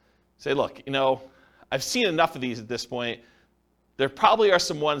 Say, look, I've seen enough of these at this point. There probably are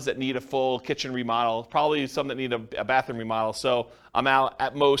some ones that need a full kitchen remodel, probably some that need a bathroom remodel. So I'm out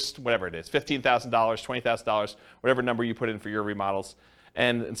at most, whatever it is, $15,000, $20,000, whatever number you put in for your remodels.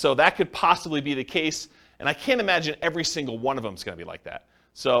 And so that could possibly be the case. And I can't imagine every single one of them is going to be like that.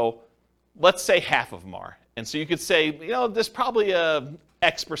 So let's say half of them are. And so you could say, there's probably a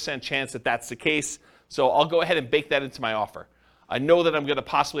X% chance that that's the case. So I'll go ahead and bake that into my offer. I know that I'm going to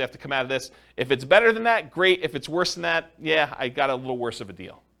possibly have to come out of this. If it's better than that, great. If it's worse than that, yeah, I got a little worse of a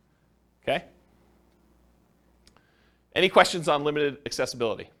deal. Okay? Any questions on limited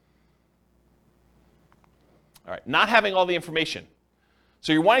accessibility? All right, not having all the information.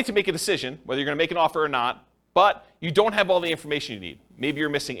 So you're wanting to make a decision, whether you're going to make an offer or not, but you don't have all the information you need. Maybe you're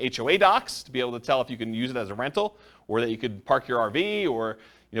missing HOA docs to be able to tell if you can use it as a rental, or that you could park your RV, or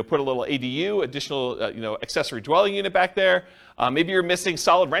put a little ADU, additional accessory dwelling unit back there. Maybe you're missing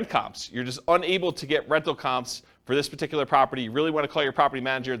solid rent comps. You're just unable to get rental comps for this particular property. You really want to call your property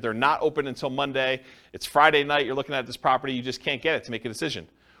manager. They're not open until Monday. It's Friday night. You're looking at this property. You just can't get it to make a decision.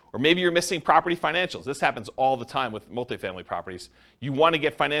 Or maybe you're missing property financials. This happens all the time with multifamily properties. You want to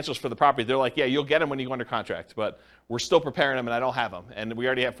get financials for the property. They're like, yeah, you'll get them when you go under contract, but we're still preparing them and I don't have them. And we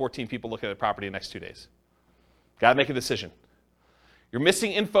already have 14 people looking at the property in the next 2 days. Got to make a decision. You're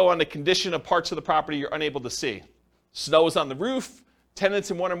missing info on the condition of parts of the property you're unable to see. Snow is on the roof,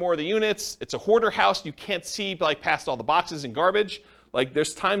 tenants in one or more of the units. It's a hoarder house. You can't see past all the boxes and garbage.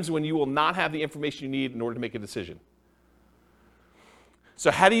 There's times when you will not have the information you need in order to make a decision. So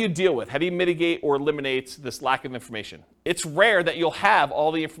how do you deal with, how do you mitigate or eliminate this lack of information? It's rare that you'll have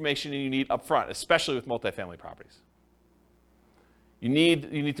all the information you need up front, especially with multifamily properties. You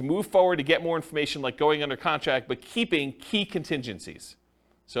need to move forward to get more information, like going under contract, but keeping key contingencies.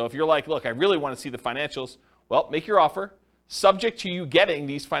 So if you're like, look, I really want to see the financials, well, make your offer, subject to you getting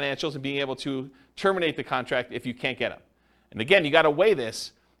these financials and being able to terminate the contract if you can't get them. And again, you got to weigh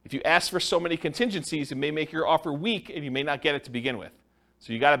this. If you ask for so many contingencies, it may make your offer weak and you may not get it to begin with.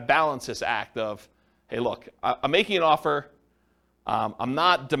 So you got to balance this act of, hey, look, I'm making an offer. I'm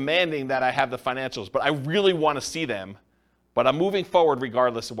not demanding that I have the financials, but I really want to see them. But I'm moving forward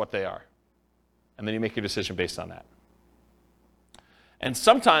regardless of what they are. And then you make your decision based on that. And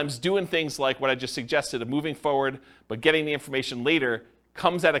sometimes doing things like what I just suggested of moving forward, but getting the information later,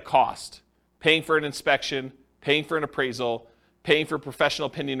 comes at a cost. Paying for an inspection, paying for an appraisal, paying for professional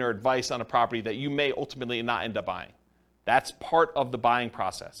opinion or advice on a property that you may ultimately not end up buying. That's part of the buying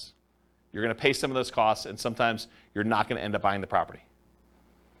process. You're going to pay some of those costs, and sometimes you're not going to end up buying the property.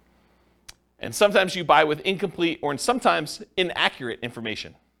 And sometimes you buy with incomplete or sometimes inaccurate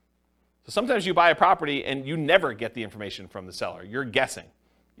information. So sometimes you buy a property and you never get the information from the seller. You're guessing.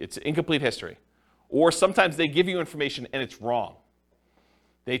 It's incomplete history. Or sometimes they give you information and it's wrong.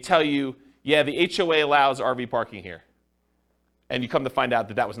 They tell you, yeah, the HOA allows RV parking here. and you come to find out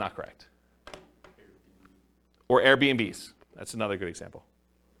that that was not correct. Or Airbnbs. That's another good example.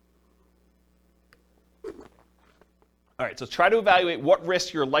 All right, so try to evaluate what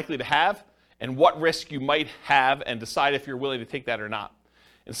risk you're likely to have and what risk you might have and decide if you're willing to take that or not.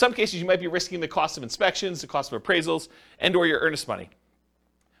 In some cases, you might be risking the cost of inspections, the cost of appraisals, and or your earnest money.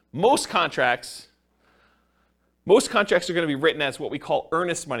 Most contracts are going to be written as what we call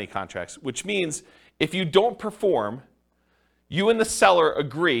earnest money contracts, which means if you don't perform, you and the seller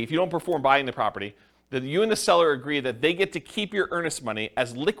agree, if you don't perform buying the property, that you and the seller agree that they get to keep your earnest money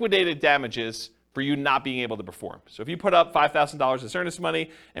as liquidated damages for you not being able to perform. So if you put up $5,000 as earnest money,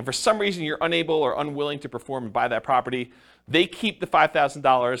 and for some reason you're unable or unwilling to perform and buy that property, they keep the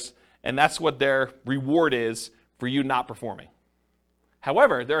 $5,000, and that's what their reward is for you not performing.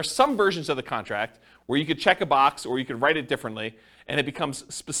 However, there are some versions of the contract where you could check a box or you could write it differently, and it becomes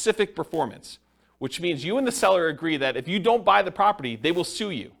specific performance, which means you and the seller agree that if you don't buy the property, they will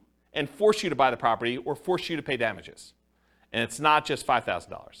sue you and force you to buy the property or force you to pay damages. And it's not just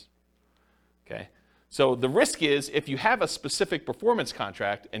 $5,000. Okay? So the risk is if you have a specific performance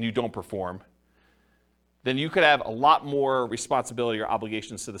contract and you don't perform, then you could have a lot more responsibility or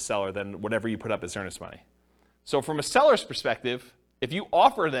obligations to the seller than whatever you put up as earnest money. So from a seller's perspective, if you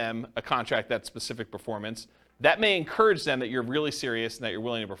offer them a contract that's specific performance, that may encourage them that you're really serious and that you're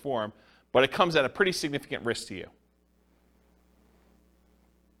willing to perform, but it comes at a pretty significant risk to you.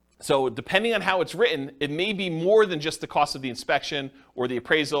 So depending on how it's written, it may be more than just the cost of the inspection or the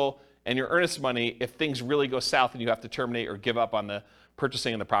appraisal and your earnest money if things really go south and you have to terminate or give up on the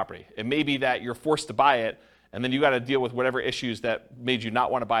purchasing of the property. It may be that you're forced to buy it, and then you got to deal with whatever issues that made you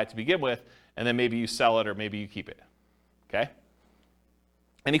not want to buy it to begin with, and then maybe you sell it or maybe you keep it. Okay?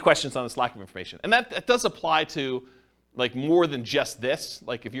 Any questions on this lack of information? And that does apply to like more than just this.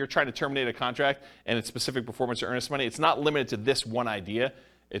 Like if you're trying to terminate a contract and it's specific performance or earnest money, it's not limited to this one idea.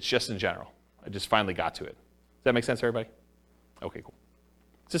 It's just in general. I just finally got to it. Does that make sense, everybody? Okay, cool.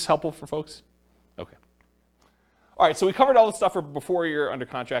 Is this helpful for folks? Okay. All right, so we covered all the stuff for before you're under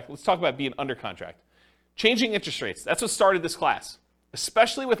contract. Let's talk about being under contract. Changing interest rates. That's what started this class,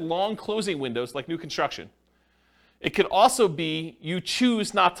 especially with long closing windows like new construction. It could also be you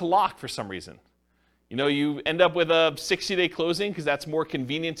choose not to lock for some reason. You know, you end up with a 60-day closing because that's more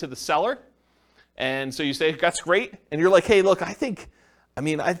convenient to the seller. And so you say, that's great. And you're like, hey, look,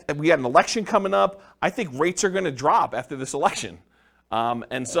 we got an election coming up. I think rates are going to drop after this election.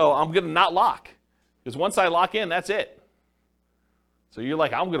 And so I'm going to not lock. Because once I lock in, that's it. So you're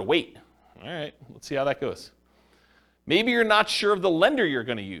like, I'm going to wait. All right, let's see how that goes. Maybe you're not sure of the lender you're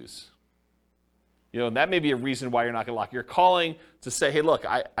going to use. You know, that may be a reason why you're not going to lock. You're calling to say, hey, look,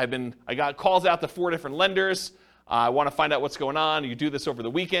 I got calls out to 4 different lenders. I want to find out what's going on. You do this over the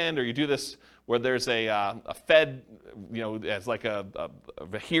weekend, or you do this where there's a Fed, you know, as like a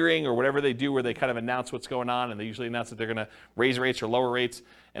hearing or whatever they do where they kind of announce what's going on, and they usually announce that they're going to raise rates or lower rates,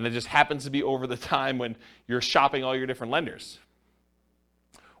 and it just happens to be over the time when you're shopping all your different lenders.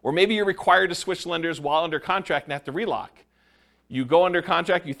 Or maybe you're required to switch lenders while under contract and have to relock. You go under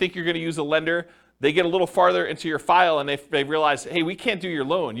contract, you think you're going to use a lender, they get a little farther into your file and they realize, hey, we can't do your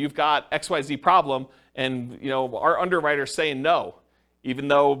loan. You've got XYZ problem, and you know our underwriter's saying no, even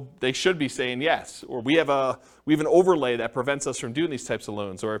though they should be saying yes. Or we have an overlay that prevents us from doing these types of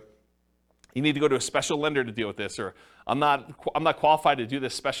loans. Or you need to go to a special lender to deal with this. Or I'm not qualified to do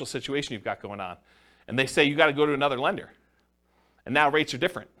this special situation you've got going on. And they say you got to go to another lender. And now rates are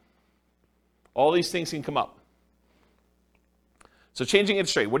different. All these things can come up. So changing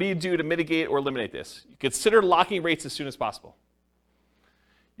interest rate, what do you do to mitigate or eliminate this? You consider locking rates as soon as possible.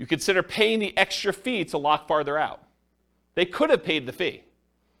 You consider paying the extra fee to lock farther out. They could have paid the fee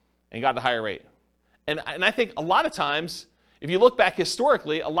and got the higher rate. And I think a lot of times, if you look back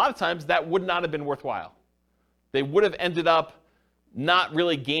historically, a lot of times that would not have been worthwhile. They would have ended up not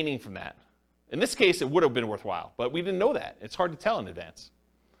really gaining from that. In this case, it would have been worthwhile, but we didn't know that. It's hard to tell in advance.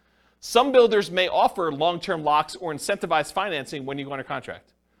 Some builders may offer long-term locks or incentivized financing when you go under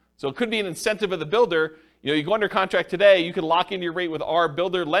contract. So it could be an incentive of the builder. You know, you go under contract today, you can lock in your rate with our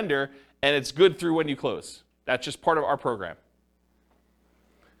builder lender, and it's good through when you close. That's just part of our program.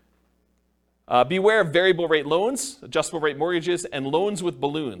 Beware of variable rate loans, adjustable rate mortgages, and loans with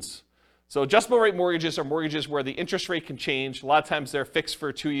balloons. So adjustable rate mortgages are mortgages where the interest rate can change. A lot of times they're fixed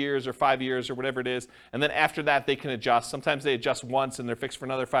for 2 years or 5 years or whatever it is. And then after that, they can adjust. Sometimes they adjust once and they're fixed for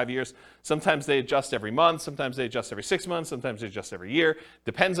another 5 years. Sometimes they adjust every month. Sometimes they adjust every 6 months. Sometimes they adjust every year.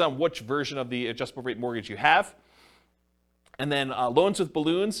 Depends on which version of the adjustable rate mortgage you have. And then loans with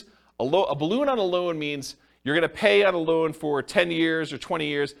balloons. A balloon on a loan means you're going to pay on a loan for 10 years or 20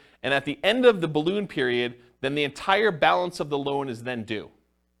 years. And at the end of the balloon period, then the entire balance of the loan is then due.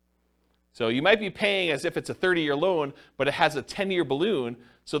 So you might be paying as if it's a 30-year loan, but it has a 10-year balloon,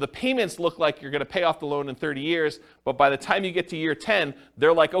 so the payments look like you're going to pay off the loan in 30 years, but by the time you get to year 10,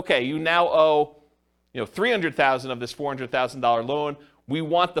 they're like, okay, you now owe $300,000 of this $400,000 loan. We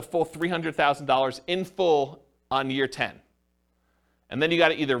want the full $300,000 in full on year 10. And then you got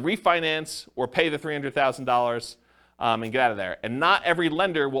to either refinance or pay the $300,000 and get out of there. And not every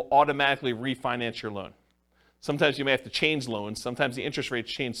lender will automatically refinance your loan. Sometimes you may have to change loans. Sometimes the interest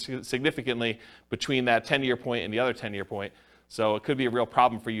rates change significantly between that 10-year point and the other 10-year point. So it could be a real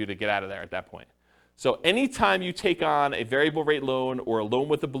problem for you to get out of there at that point. So anytime you take on a variable rate loan or a loan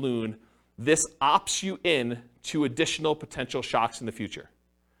with a balloon, this opts you in to additional potential shocks in the future.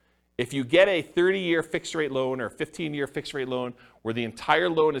 If you get a 30-year fixed rate loan or a 15-year fixed rate loan where the entire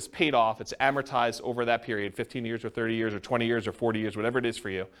loan is paid off, it's amortized over that period, 15 years or 30 years or 20 years or 40 years, whatever it is for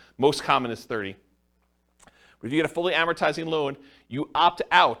you. Most common is 30. But if you get a fully amortizing loan, you opt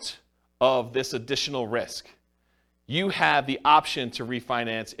out of this additional risk. You have the option to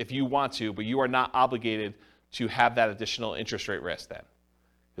refinance if you want to, but you are not obligated to have that additional interest rate risk then.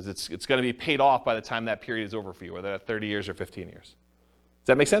 Because it's going to be paid off by the time that period is over for you, whether that's 30 years or 15 years. Does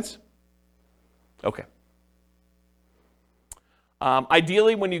that make sense? Okay.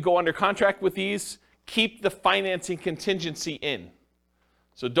 Ideally, when you go under contract with these, keep the financing contingency in.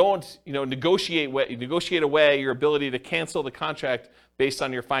 So don't negotiate away your ability to cancel the contract based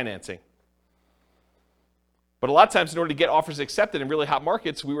on your financing. But a lot of times in order to get offers accepted in really hot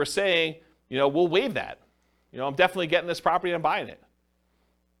markets, we were saying, we'll waive that. I'm definitely getting this property and I'm buying it.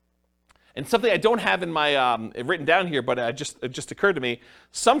 And something I don't have in my written down here, but it just occurred to me,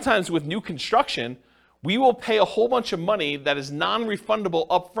 sometimes with new construction, we will pay a whole bunch of money that is non-refundable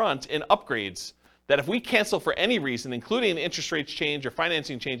upfront in upgrades that if we cancel for any reason, including the interest rates change or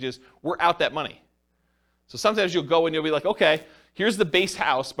financing changes, we're out that money. So sometimes you'll go and you'll be like, okay, here's the base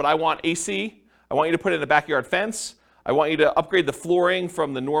house, but I want AC. I want you to put in a backyard fence. I want you to upgrade the flooring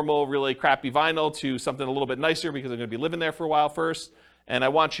from the normal, really crappy vinyl to something a little bit nicer because I'm going to be living there for a while first. And I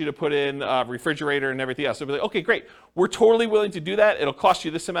want you to put in a refrigerator and everything else. So we'll be like, okay, great. We're totally willing to do that. It'll cost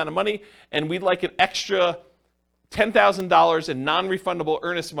you this amount of money. And we'd like an extra $10,000 in non-refundable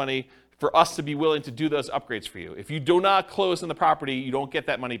earnest money for us to be willing to do those upgrades for you. If you do not close on the property, you don't get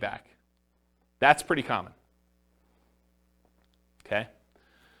that money back. That's pretty common. Okay?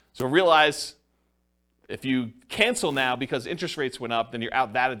 So realize if you cancel now because interest rates went up, then you're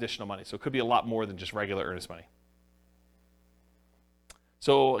out that additional money. So it could be a lot more than just regular earnest money.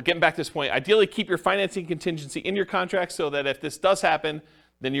 So getting back to this point, ideally keep your financing contingency in your contract so that if this does happen,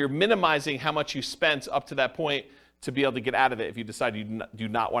 then you're minimizing how much you spent up to that point to be able to get out of it if you decide you do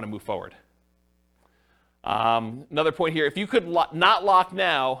not want to move forward. Another point here, if you could not lock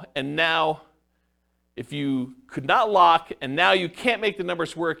now, and now if you could not lock and now you can't make the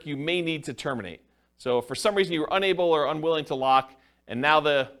numbers work, you may need to terminate. So if for some reason you were unable or unwilling to lock, and now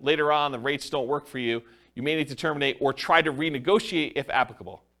later on the rates don't work for you, you may need to terminate or try to renegotiate if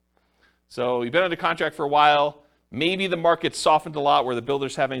applicable. So you've been under contract for a while. Maybe the market's softened a lot where the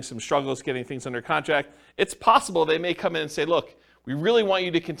builder's having some struggles getting things under contract. It's possible they may come in and say, look, we really want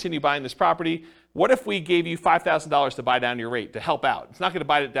you to continue buying this property. What if we gave you $5,000 to buy down your rate to help out? It's not going to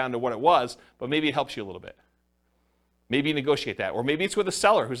buy it down to what it was, but maybe it helps you a little bit. Maybe you negotiate that. Or maybe it's with a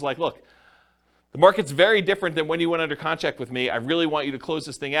seller who's like, look, the market's very different than when you went under contract with me. I really want you to close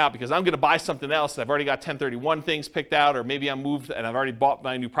this thing out because I'm going to buy something else. I've already got 1031 things picked out, or maybe I'm moved and I've already bought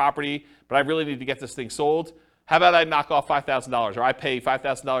my new property, but I really need to get this thing sold. How about I knock off $5,000, or I pay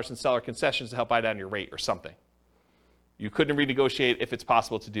 $5,000 in seller concessions to help buy down your rate or something? You couldn't renegotiate if it's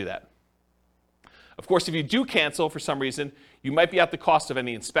possible to do that. Of course, if you do cancel for some reason, you might be at the cost of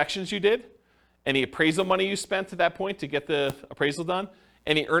any inspections you did, any appraisal money you spent at that point to get the appraisal done,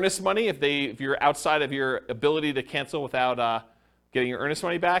 any earnest money if you're outside of your ability to cancel without getting your earnest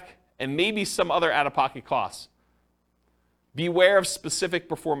money back, and maybe some other out-of-pocket costs. Beware of specific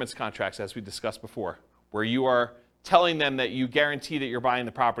performance contracts, as we discussed before, where you are telling them that you guarantee that you're buying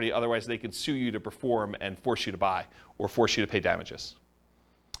the property, otherwise they can sue you to perform and force you to buy or force you to pay damages.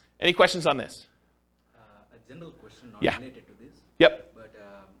 Any questions on this? A general question not related to this. Yep. But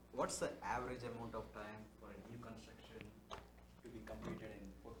what's the average amount of time for a new construction to be completed in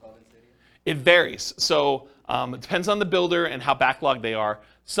Fort Collins area? It varies. So it depends on the builder and how backlogged they are.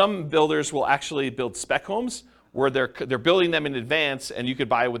 Some builders will actually build spec homes where they're building them in advance and you could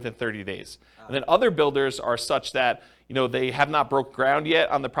buy it within 30 days. And then other builders are such that they have not broke ground yet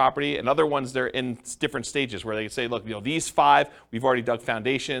on the property, and other ones they're in different stages where they say, look, these 5, we've already dug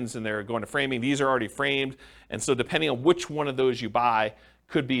foundations and they're going to framing. These are already framed. And so depending on which one of those you buy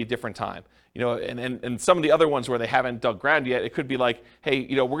could be a different time. And some of the other ones where they haven't dug ground yet, it could be like, hey,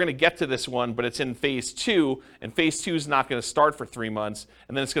 we're going to get to this one, but it's in phase 2, and phase 2 is not going to start for 3 months,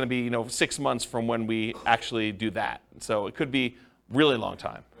 and then it's going to be 6 months from when we actually do that. So it could be really long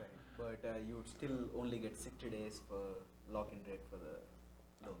time. Right. But you would still only get 60 days for lock-in rate for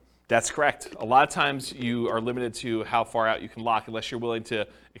the loans. That's correct. A lot of times you are limited to how far out you can lock unless you're willing to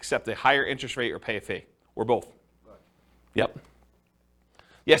accept a higher interest rate or pay a fee, or both. Right. Yep.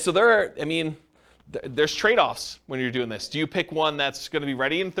 Yeah, so there's trade-offs when you're doing this. Do you pick one that's going to be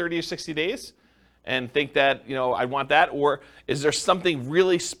ready in 30 or 60 days and think that, I want that? Or is there something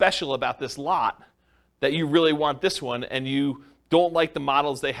really special about this lot that you really want this one and you don't like the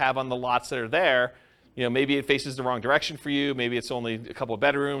models they have on the lots that are there? Maybe it faces the wrong direction for you. Maybe it's only a couple of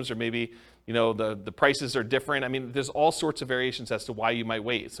bedrooms, or maybe, the prices are different. There's all sorts of variations as to why you might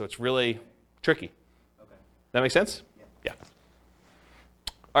wait. So it's really tricky. Okay. That make sense? Yeah.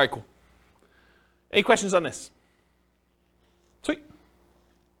 All right, cool. Any questions on this? Sweet.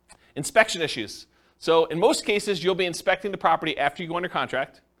 Inspection issues. So in most cases, you'll be inspecting the property after you go under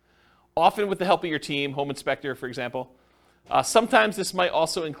contract, often with the help of your team, home inspector, for example. Sometimes this might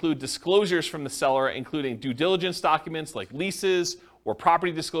also include disclosures from the seller, including due diligence documents like leases or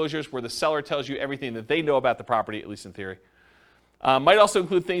property disclosures where the seller tells you everything that they know about the property, at least in theory. Might also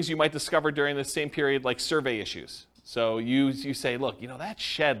include things you might discover during the same period, like survey issues. So you say, look, that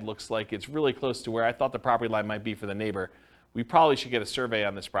shed looks like it's really close to where I thought the property line might be for the neighbor. We probably should get a survey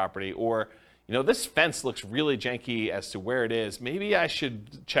on this property. Or, this fence looks really janky as to where it is. Maybe I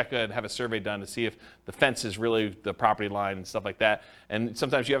should check and have a survey done to see if the fence is really the property line and stuff like that. And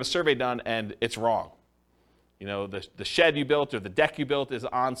sometimes you have a survey done and it's wrong. The shed you built or the deck you built is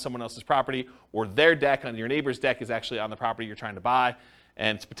on someone else's property, or their deck on your neighbor's deck is actually on the property you're trying to buy,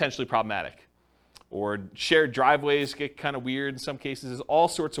 and it's potentially problematic. Or shared driveways get kind of weird in some cases. There's all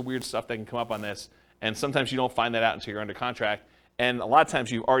sorts of weird stuff that can come up on this, and sometimes you don't find that out until you're under contract. And a lot of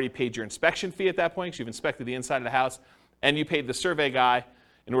times you've already paid your inspection fee at that point, because you've inspected the inside of the house, and you paid the survey guy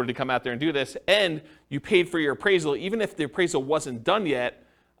in order to come out there and do this, and you paid for your appraisal, even if the appraisal wasn't done yet,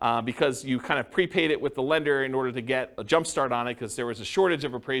 because you kind of prepaid it with the lender in order to get a jump start on it, because there was a shortage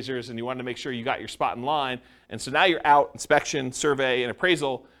of appraisers and you wanted to make sure you got your spot in line. And so now you're out, inspection, survey, and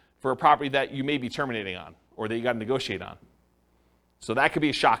appraisal for a property that you may be terminating on or that you got to negotiate on. So that could be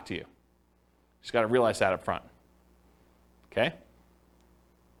a shock to you. You just got to realize that up front. Okay?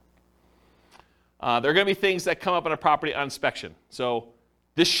 There are going to be things that come up on a property on inspection. So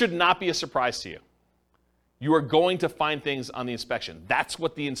this should not be a surprise to you. You are going to find things on the inspection. That's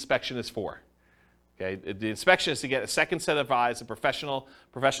what the inspection is for. Okay? The inspection is to get a second set of eyes, a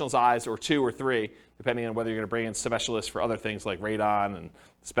professional's eyes, or 2 or 3, depending on whether you're going to bring in specialists for other things like radon and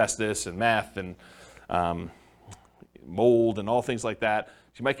asbestos and meth and mold and all things like that.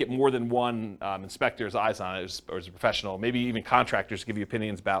 You might get more than one inspector's eyes on it or as a professional. Maybe even contractors give you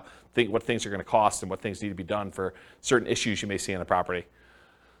opinions about what things are going to cost and what things need to be done for certain issues you may see on the property.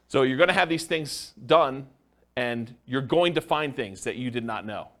 So you're going to have these things done, and you're going to find things that you did not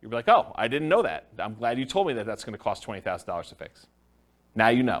know. You'll be like, oh, I didn't know that. I'm glad you told me that that's going to cost $20,000 to fix. Now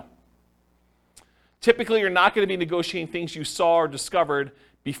you know. Typically, you're not going to be negotiating things you saw or discovered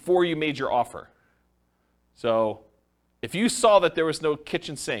before you made your offer. So if you saw that there was no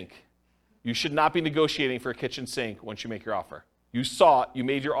kitchen sink, you should not be negotiating for a kitchen sink once you make your offer. You saw it, you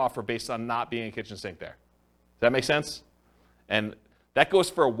made your offer based on not being a kitchen sink there. Does that make sense? And that goes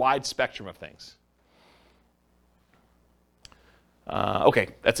for a wide spectrum of things. Okay,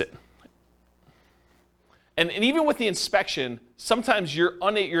 that's it. And even with the inspection, sometimes your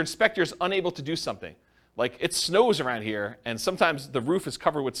inspector is unable to do something. Like it snows around here, and sometimes the roof is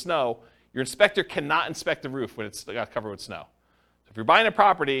covered with snow. Your inspector cannot inspect the roof when it's got covered with snow. So if you're buying a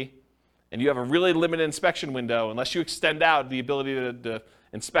property and you have a really limited inspection window, unless you extend out the ability to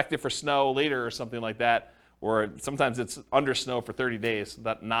inspect it for snow later or something like that, or sometimes it's under snow for 30 days,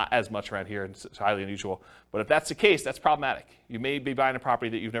 not as much around here, it's highly unusual. But if that's the case, that's problematic. You may be buying a property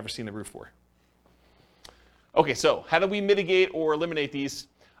that you've never seen the roof for. Okay, so how do we mitigate or eliminate these?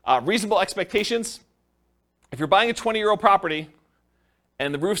 Reasonable expectations. If you're buying a 20-year-old property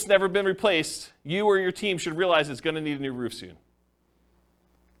and the roof's never been replaced, you or your team should realize it's going to need a new roof soon.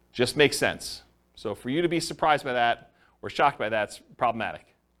 Just makes sense. So for you to be surprised by that or shocked by that, it's problematic.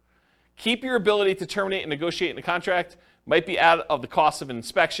 Keep your ability to terminate and negotiate in a contract. Might be out of the cost of an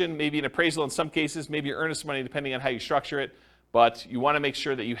inspection, maybe an appraisal in some cases, maybe your earnest money depending on how you structure it. But you want to make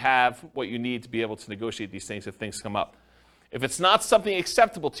sure that you have what you need to be able to negotiate these things if things come up. If it's not something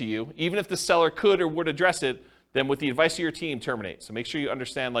acceptable to you, even if the seller could or would address it, then with the advice of your team, terminate. So make sure you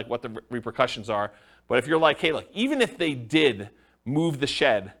understand what the repercussions are. But if you're like, hey, look, even if they did move the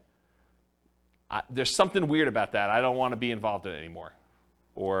shed, there's something weird about that. I don't want to be involved in it anymore,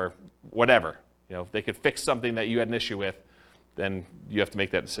 or whatever. If they could fix something that you had an issue with, then you have to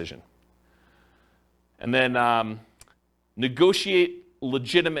make that decision. And then negotiate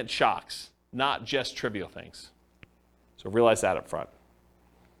legitimate shocks, not just trivial things. So realize that up front.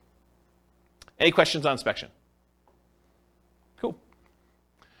 Any questions on inspection? Cool.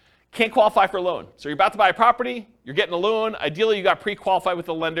 Can't qualify for a loan. So you're about to buy a property, you're getting a loan. Ideally, you got pre-qualified with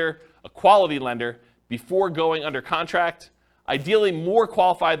a lender, a quality lender, before going under contract. Ideally, more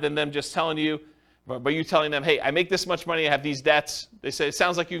qualified than them just telling you, but you telling them, hey, I make this much money, I have these debts. They say, it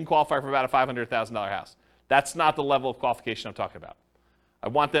sounds like you can qualify for about a $500,000 house. That's not the level of qualification I'm talking about. I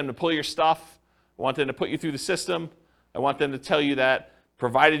want them to pull your stuff. I want them to put you through the system. I want them to tell you that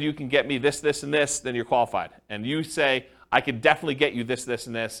provided you can get me this, this, and this, then you're qualified. And you say, I can definitely get you this, this,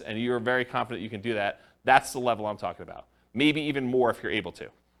 and this, and you're very confident you can do that. That's the level I'm talking about. Maybe even more if you're able to.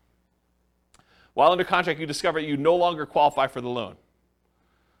 While under contract, you discover you no longer qualify for the loan.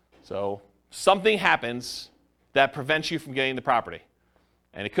 So something happens that prevents you from getting the property.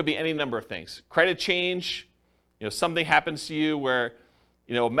 And it could be any number of things. Credit change, something happens to you where,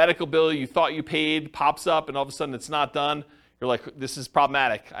 a medical bill you thought you paid pops up and all of a sudden it's not done. You're like, this is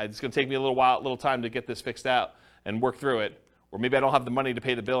problematic. It's going to take me a little time to get this fixed out and work through it. Or maybe I don't have the money to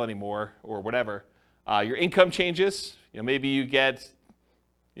pay the bill anymore or whatever. Your income changes. Maybe you get,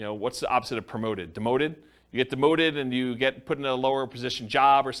 what's the opposite of promoted? Demoted. You get demoted and you get put in a lower position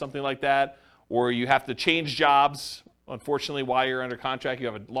job or something like that. Or you have to change jobs. Unfortunately, while you're under contract, you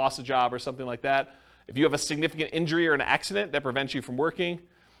have lost a job or something like that. If you have a significant injury or an accident that prevents you from working,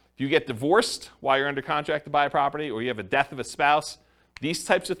 if you get divorced while you're under contract to buy a property, or you have a death of a spouse, these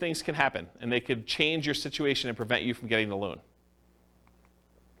types of things can happen, and they could change your situation and prevent you from getting the loan.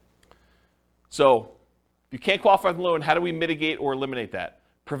 So if you can't qualify for the loan, how do we mitigate or eliminate that?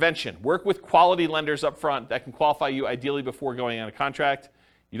 Prevention. Work with quality lenders up front that can qualify you ideally before going on a contract.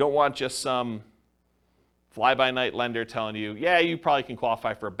 You don't want just some fly-by-night lender telling you, yeah, you probably can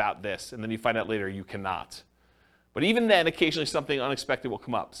qualify for about this, and then you find out later you cannot. But even then, occasionally something unexpected will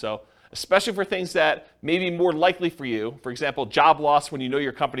come up. So especially for things that may be more likely for you, for example, job loss when you know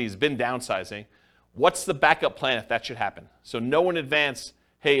your company has been downsizing, what's the backup plan if that should happen? So know in advance,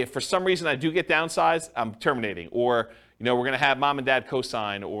 hey, if for some reason I do get downsized, I'm terminating. Or we're going to have mom and dad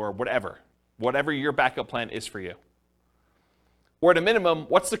co-sign or whatever your backup plan is for you. Or at a minimum,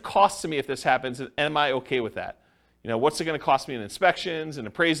 what's the cost to me if this happens, and am I okay with that? What's it going to cost me in inspections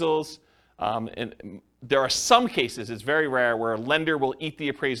and appraisals? And there are some cases, it's very rare, where a lender will eat the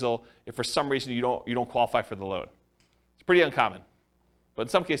appraisal if for some reason you don't qualify for the loan. It's pretty uncommon, but in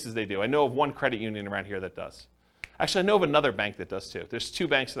some cases they do. I know of one credit union around here that does. Actually, I know of another bank that does too. There's 2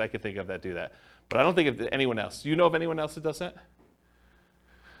 banks that I could think of that do that, but I don't think of anyone else. Do you know of anyone else that does that?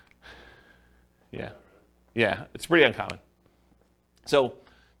 Yeah, it's pretty uncommon. So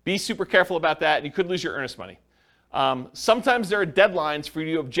be super careful about that, and you could lose your earnest money. Sometimes there are deadlines for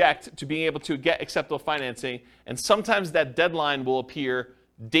you to object to being able to get acceptable financing, and sometimes that deadline will appear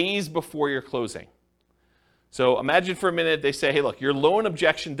days before your closing. So imagine for a minute they say, hey, look, your loan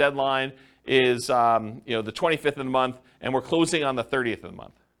objection deadline is the 25th of the month, and we're closing on the 30th of the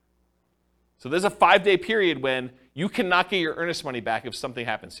month. So there's a 5-day period when you cannot get your earnest money back if something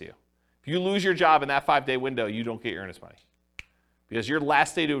happens to you. If you lose your job in that 5-day window, you don't get your earnest money. Because your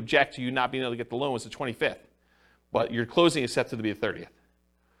last day to object to you not being able to get the loan was the 25th. But your closing is set to be the 30th.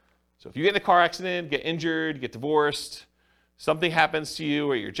 So if you get in a car accident, get injured, get divorced, something happens to you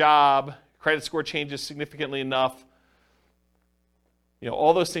or your job, credit score changes significantly enough,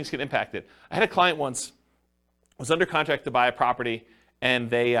 all those things can impact it. I had a client once, was under contract to buy a property, and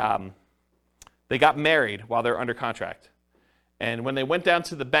they got married while they were under contract. And when they went down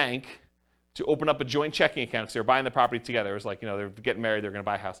to the bank to open up a joint checking account, because they were buying the property together, it was like, they're getting married, they're going to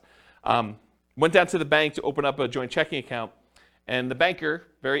buy a house. Went down to the bank to open up a joint checking account, and the banker,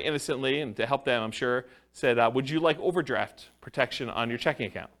 very innocently, and to help them, I'm sure, said, would you like overdraft protection on your checking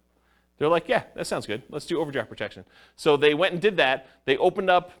account? They're like, yeah, that sounds good. Let's do overdraft protection. So they went and did that. They opened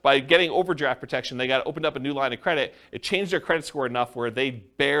up, by getting overdraft protection, they opened up a new line of credit. It changed their credit score enough where they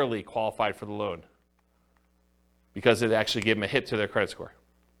barely qualified for the loan because it actually gave them a hit to their credit score.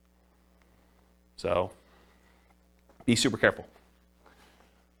 So be super careful.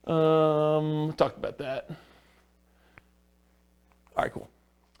 Talked about that. All right, cool.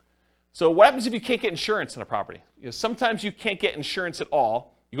 So what happens if you can't get insurance on a property? Sometimes you can't get insurance at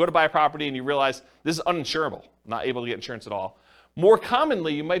all. You go to buy a property and you realize this is uninsurable. I'm not able to get insurance at all. More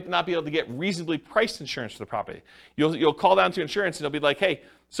commonly, you might not be able to get reasonably priced insurance for the property. You'll call down to insurance and they'll be like, hey,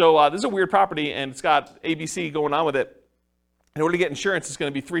 so this is a weird property and it's got ABC going on with it. in order to get insurance, it's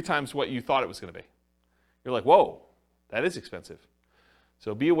going to be 3 times what you thought it was going to be. You're like, whoa, that is expensive.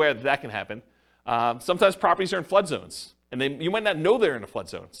 So be aware that that can happen. Sometimes properties are in flood zones, and you might not know they're in a flood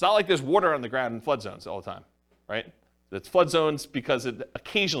zone. It's not like there's water on the ground in flood zones all the time, right? It's flood zones because it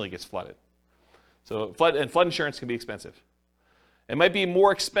occasionally gets flooded. So flood insurance can be expensive. It might be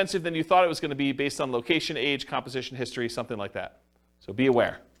more expensive than you thought it was going to be based on location, age, composition, history, something like that. So be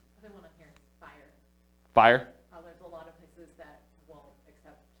aware. Another one on here, fire. Fire? There's a lot of places that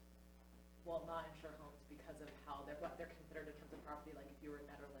will not insure homes because of how what they're considered in terms of property. Like if you were in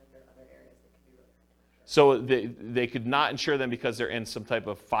Netherlands or other areas, it can be really hard to insure. So they could not insure them because they're in some type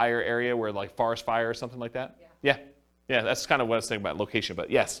of fire area where like forest fire or something like that? Yeah. Yeah, that's kind of what I was thinking about location,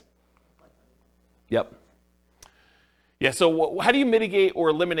 but yes. Yep. Yeah, so how do you mitigate or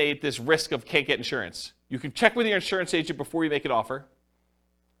eliminate this risk of can't get insurance? You can check with your insurance agent before you make an offer.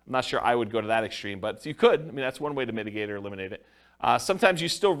 I'm not sure I would go to that extreme, but you could. I mean, that's one way to mitigate or eliminate it. Sometimes you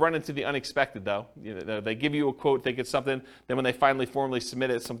still run into the unexpected, though. They give you a quote, think it's something, then when they finally formally submit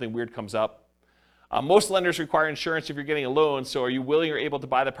it, something weird comes up. Most lenders require insurance if you're getting a loan, so are you willing or able to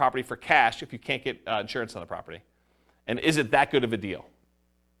buy the property for cash if you can't get insurance on the property? And is it that good of a deal?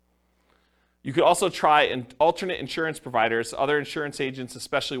 You could also try alternate insurance providers, other insurance agents,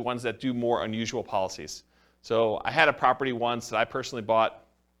 especially ones that do more unusual policies. So I had a property once that I personally bought,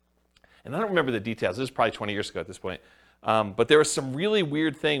 and I don't remember the details. This was probably 20 years ago at this point. But there was some really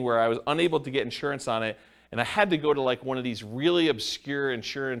weird thing where I was unable to get insurance on it, and I had to go to like one of these really obscure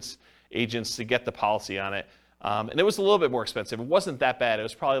insurance agents to get the policy on it. And it was a little bit more expensive. It wasn't that bad. It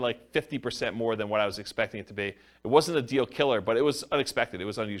was probably like 50% more than what I was expecting it to be. It wasn't a deal killer, but it was unexpected. It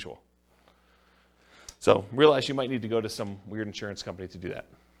was unusual. So realize you might need to go to some weird insurance company to do that.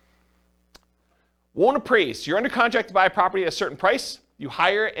 Won't appraise. You're under contract to buy a property at a certain price. You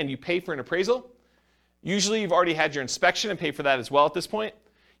hire it and you pay for an appraisal. Usually you've already had your inspection and pay for that as well at this point.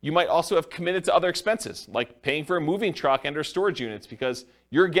 You might also have committed to other expenses, like paying for a moving truck and or storage units because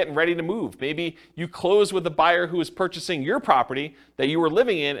you're getting ready to move. Maybe you close with a buyer who is purchasing your property that you were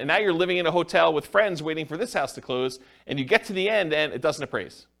living in, and now you're living in a hotel with friends waiting for this house to close, and you get to the end and it doesn't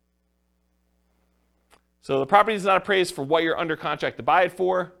appraise. So the property is not appraised for what you're under contract to buy it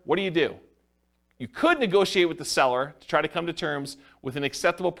for. What do? You could negotiate with the seller to try to come to terms with an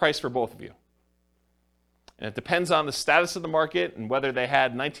acceptable price for both of you. And it depends on the status of the market and whether they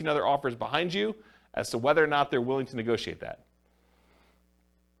had 19 other offers behind you as to whether or not they're willing to negotiate that.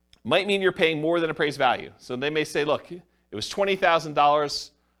 Might mean you're paying more than appraised value. So they may say, look, it was $20,000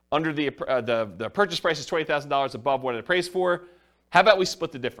 under the purchase price is $20,000 above what it appraised for. How about we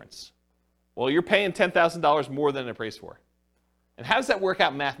split the difference? Well, you're paying $10,000 more than it appraised for. And how does that work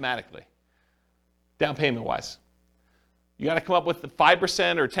out mathematically, down payment-wise? You got to come up with the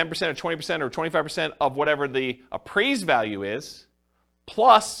 5% or 10% or 20% or 25% of whatever the appraised value is,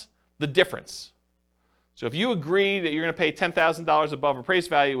 plus the difference. So if you agree that you're going to pay $10,000 above appraised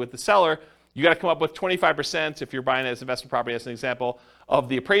value with the seller, you got to come up with 25%, if you're buying it as investment property as an example, of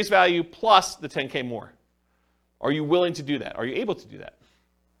the appraised value plus the $10K more. Are you willing to do that? Are you able to do that?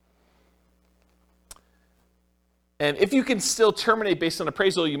 And if you can still terminate based on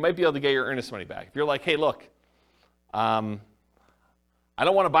appraisal, you might be able to get your earnest money back. If you're like, hey, look, I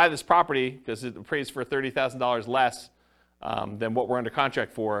don't want to buy this property because it appraised for $30,000 less than what we're under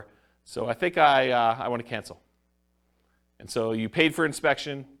contract for, so I think I want to cancel. And so you paid for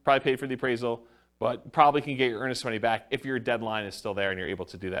inspection, probably paid for the appraisal, but probably can get your earnest money back if your deadline is still there and you're able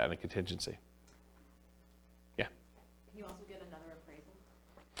to do that in a contingency. Yeah? Can you also get another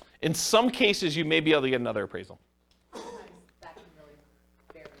appraisal? In some cases, you may be able to get another appraisal. That can really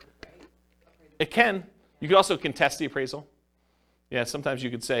vary, right? Appraisal. It can. You could also contest the appraisal. Yeah, sometimes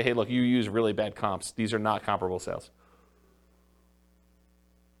you could say, hey, look, you use really bad comps. These are not comparable sales.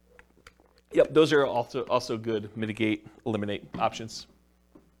 Yep, those are also good mitigate, eliminate options.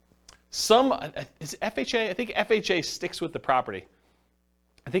 Is FHA? I think FHA sticks with the property.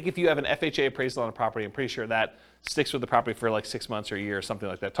 I think if you have an FHA appraisal on a property, I'm pretty sure that sticks with the property for like 6 months or a year or something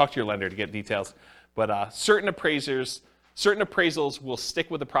like that. Talk to your lender to get details. But certain appraisals will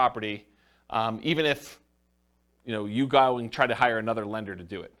stick with the property, even if you go and try to hire another lender to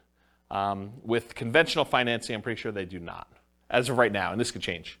do it. With conventional financing, I'm pretty sure they do not, as of right now, and this could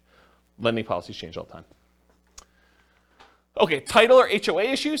change. Lending policies change all the time. Okay, title or HOA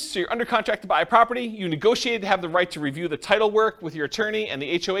issues. So you're under contract to buy a property. You negotiated to have the right to review the title work with your attorney and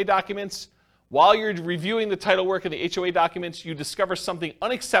the HOA documents. While you're reviewing the title work and the HOA documents, you discover something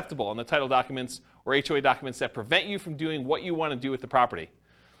unacceptable in the title documents or HOA documents that prevent you from doing what you want to do with the property.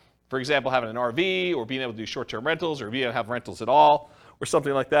 For example, having an RV or being able to do short-term rentals or being able to have rentals at all or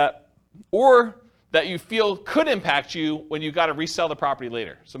something like that. Or that you feel could impact you when you got to resell the property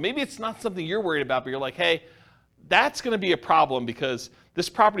later. So maybe it's not something you're worried about, but you're like, hey, that's going to be a problem because this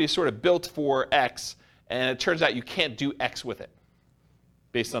property is sort of built for X, and it turns out you can't do X with it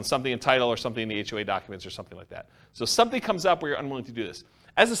based on something in title or something in the HOA documents or something like that. So something comes up where you're unwilling to do this.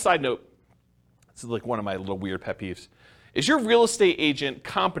 As a side note, this is like one of my little weird pet peeves. Is your real estate agent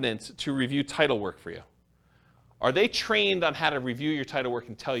competent to review title work for you? Are they trained on how to review your title work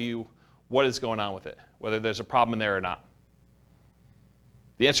and tell you what is going on with it, whether there's a problem in there or not?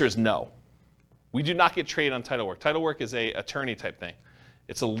 The answer is no. We do not get trained on title work. Title work is an attorney type thing.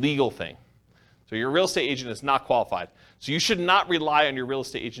 It's a legal thing. So your real estate agent is not qualified. So you should not rely on your real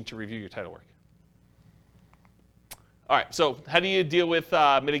estate agent to review your title work. All right, so how do you deal with,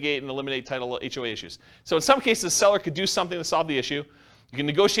 mitigate and eliminate title HOA issues? So in some cases, the seller could do something to solve the issue. You can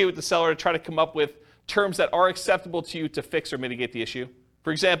negotiate with the seller to try to come up with terms that are acceptable to you to fix or mitigate the issue.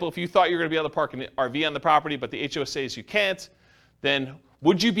 For example, if you thought you were going to be able to park an RV on the property, but the HOA says you can't, then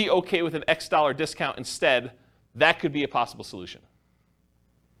would you be okay with an X dollar discount instead? That could be a possible solution.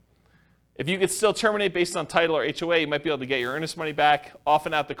 If you could still terminate based on title or HOA, you might be able to get your earnest money back,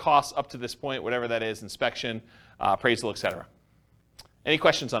 often out the costs up to this point, whatever that is, inspection, appraisal, etc. Any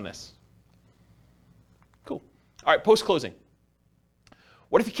questions on this? Cool. All right, post-closing.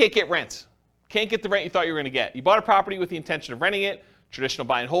 What if you can't get rent? Can't get the rent you thought you were going to get? You bought a property with the intention of renting it, traditional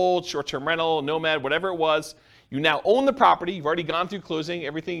buy and hold, short-term rental, nomad, whatever it was. You now own the property. You've already gone through closing,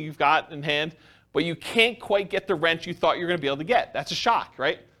 everything you've got in hand, but you can't quite get the rent you thought you were going to be able to get. That's a shock,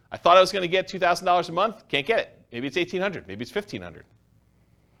 right? I thought I was going to get $2,000 a month. Can't get it. Maybe it's $1,800. Maybe it's $1,500.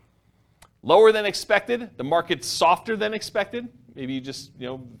 Lower than expected. The market's softer than expected. Maybe you just,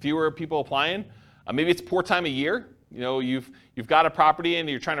 fewer people applying. Maybe it's poor time of year. You've got a property and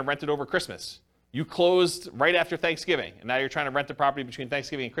you're trying to rent it over Christmas. You closed right after Thanksgiving, and now you're trying to rent the property between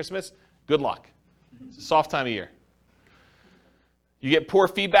Thanksgiving and Christmas. Good luck. It's a soft time of year. You get poor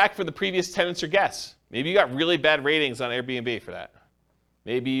feedback from the previous tenants or guests. Maybe you got really bad ratings on Airbnb for that.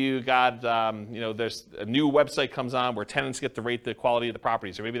 Maybe you got, there's a new website comes on where tenants get to rate the quality of the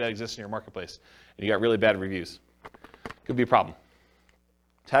properties, or maybe that exists in your marketplace, and you got really bad reviews. Could be a problem.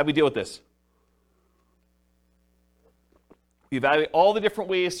 So how do we deal with this? We evaluate all the different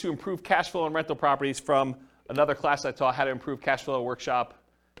ways to improve cash flow on rental properties from another class I taught, How to Improve Cash Flow Workshop,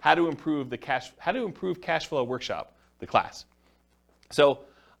 How to Improve Cash Flow Workshop, the class. So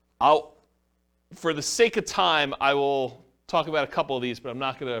for the sake of time, I will talk about a couple of these, but I'm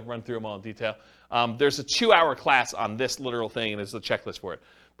not going to run through them all in detail. There's a 2-hour class on this literal thing, and there's a checklist for it.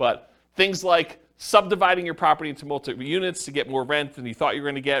 But things like subdividing your property into multiple units to get more rent than you thought you were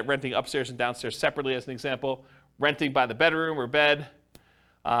going to get, renting upstairs and downstairs separately as an example, renting by the bedroom or bed,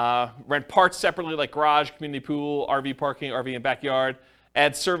 rent parts separately like garage, community pool, RV parking, RV and backyard,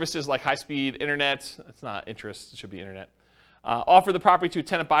 add services like high-speed internet. That's not interest, it should be internet. Offer the property to a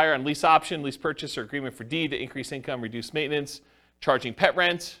tenant buyer on lease option, lease purchase, or agreement for deed to increase income, reduce maintenance, charging pet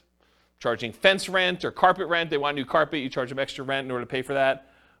rent, charging fence rent or carpet rent. They want new carpet, you charge them extra rent in order to pay for that,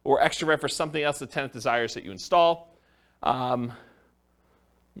 or extra rent for something else the tenant desires that you install.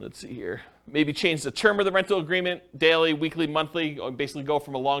 Let's see here. Maybe change the term of the rental agreement, daily, weekly, monthly, or basically go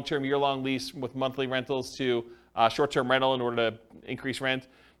from a long-term, year-long lease with monthly rentals to short-term rental in order to increase rent.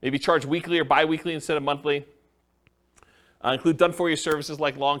 Maybe charge weekly or bi-weekly instead of monthly. Include done-for-you services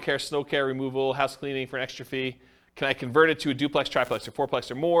like lawn care, snow care, removal, house cleaning for an extra fee. Can I convert it to a duplex, triplex, or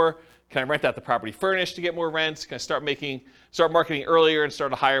fourplex or more? Can I rent out the property furnished to get more rent? Can I start marketing earlier and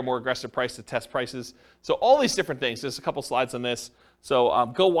start a higher, more aggressive price to test prices? So all these different things. There's a couple slides on this.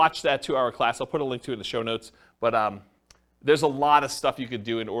 So go watch that 2-hour class. I'll put a link to it in the show notes. But there's a lot of stuff you could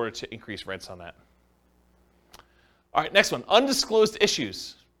do in order to increase rents on that. All right, next one, undisclosed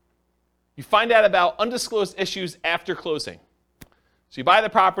issues. You find out about undisclosed issues after closing. So you buy the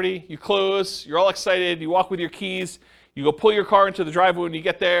property, you close, you're all excited, you walk with your keys, you go pull your car into the driveway when you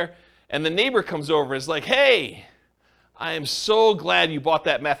get there, and the neighbor comes over and is like, hey, I am so glad you bought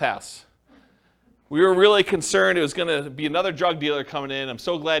that meth house. We were really concerned it was going to be another drug dealer coming in. I'm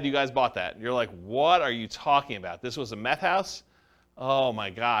so glad you guys bought that. And you're like, what are you talking about? This was a meth house? Oh my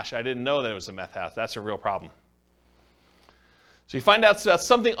gosh, I didn't know that it was a meth house. That's a real problem. So you find out about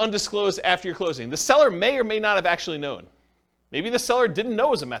something undisclosed after your closing. The seller may or may not have actually known. Maybe the seller didn't know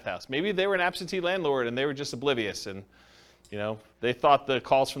it was a meth house. Maybe they were an absentee landlord and they were just oblivious, and they thought the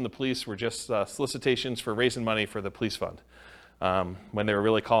calls from the police were just solicitations for raising money for the police fund, when they were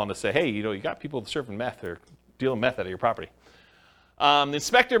really calling to say, hey, you got people serving meth or dealing meth out of your property. The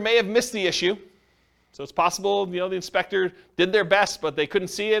inspector may have missed the issue. So it's possible, the inspector did their best, but they couldn't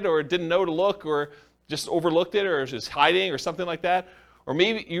see it or didn't know to look or just overlooked it or was just hiding or something like that. Or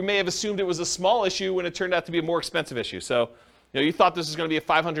maybe you may have assumed it was a small issue when it turned out to be a more expensive issue. So you thought this was going to be a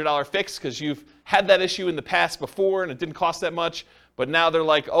 $500 fix because you've had that issue in the past before and it didn't cost that much. But now they're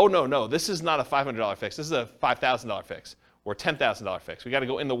like, oh, no, this is not a $500 fix. This is a $5,000 fix or $10,000 fix. We got to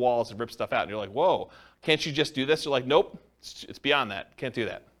go in the walls and rip stuff out. And you're like, whoa, can't you just do this? They're like, nope, it's beyond that. Can't do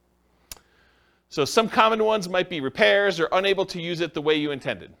that. So some common ones might be repairs or unable to use it the way you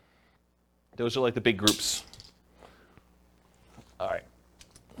intended. Those are like the big groups. All right.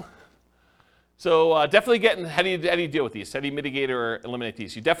 So definitely how do you deal with these? How do you mitigate or eliminate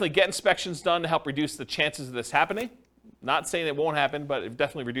these? You definitely get inspections done to help reduce the chances of this happening. Not saying it won't happen, but it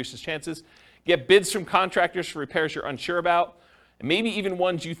definitely reduces chances. Get bids from contractors for repairs you're unsure about, and maybe even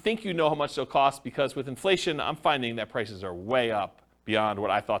ones you think you know how much they'll cost, because with inflation, I'm finding that prices are way up beyond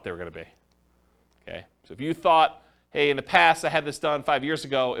what I thought they were going to be. Okay, so if you thought, hey, in the past I had this done 5 years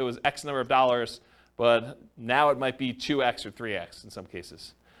ago, it was X number of dollars, but now it might be 2X or 3X in some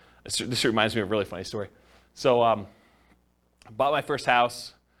cases. This reminds me of a really funny story. So I bought my first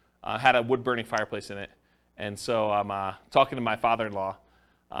house, had a wood-burning fireplace in it, and so I'm talking to my father-in-law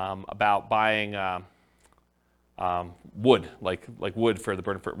about buying wood, like wood for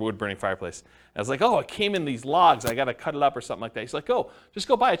the wood-burning fireplace. And I was like, oh, it came in these logs. I got to cut it up or something like that. He's like, oh, just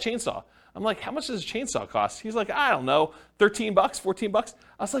go buy a chainsaw. I'm like, how much does a chainsaw cost? He's like, I don't know, $13, $14.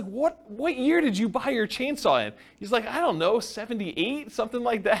 I was like, what year did you buy your chainsaw in? He's like, I don't know, 78, something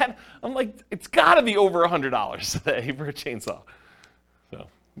like that. I'm like, it's got to be over $100 today for a chainsaw. So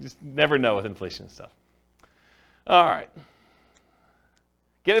you just never know with inflation and stuff. All right.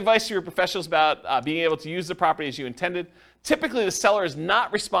 Get advice from your professionals about being able to use the property as you intended. Typically, the seller is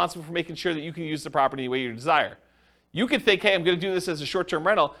not responsible for making sure that you can use the property the way you desire. You could think, hey, I'm going to do this as a short-term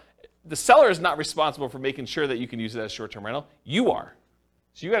rental. The seller is not responsible for making sure that you can use it as short-term rental. You are.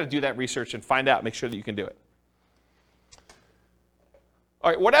 So you got to do that research and find out, make sure that you can do it. All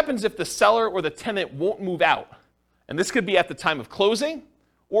right, what happens if the seller or the tenant won't move out? And this could be at the time of closing,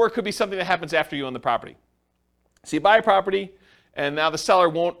 or it could be something that happens after you own the property. So you buy a property, and now the seller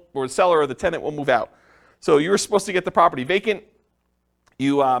or the tenant won't move out. So you were supposed to get the property vacant.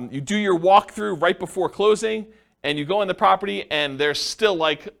 You do your walkthrough right before closing, and you go in the property, and there's still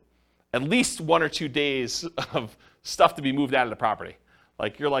like at least 1 or 2 days of stuff to be moved out of the property.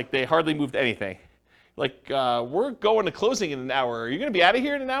 Like you're like, they hardly moved anything. Like, we're going to closing in an hour. Are you going to be out of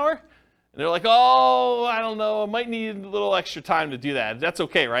here in an hour? And they're like, oh, I don't know. I might need a little extra time to do that. That's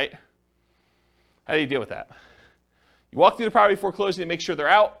okay, right? How do you deal with that? You walk through the property before closing to make sure they're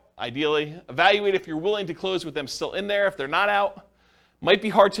out, ideally. Evaluate if you're willing to close with them still in there. If they're not out, might be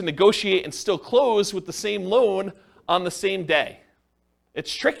hard to negotiate and still close with the same loan on the same day.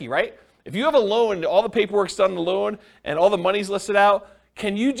 It's tricky, right? If you have a loan, all the paperwork's done on the loan, and all the money's listed out,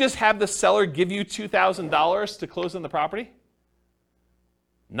 can you just have the seller give you $2,000 to close on the property?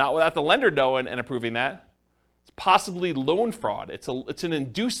 Not without the lender knowing and approving that. It's possibly loan fraud. It's an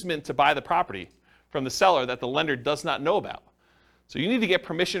inducement to buy the property from the seller that the lender does not know about. So you need to get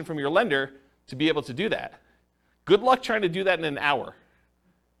permission from your lender to be able to do that. Good luck trying to do that in an hour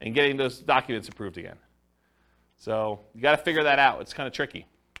and getting those documents approved again. So you got to figure that out. It's kind of tricky.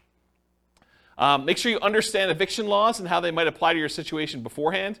 Make sure you understand eviction laws and how they might apply to your situation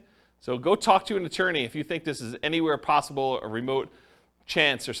beforehand. So go talk to an attorney if you think this is anywhere possible, a remote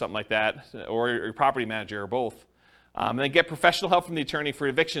chance or something like that, or your property manager or both. And then get professional help from the attorney for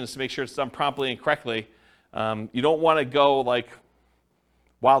evictions to make sure it's done promptly and correctly. You don't want to go like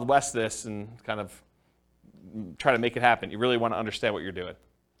Wild West this and kind of try to make it happen. You really want to understand what you're doing.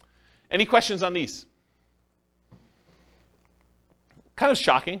 Any questions on these? Kind of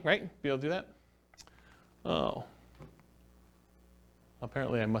shocking, right? Be able to do that? Oh.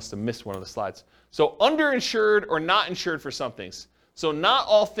 Apparently I must have missed one of the slides. So underinsured or not insured for some things. So not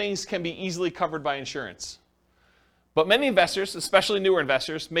all things can be easily covered by insurance. But many investors, especially newer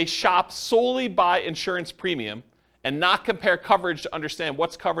investors, may shop solely by insurance premium and not compare coverage to understand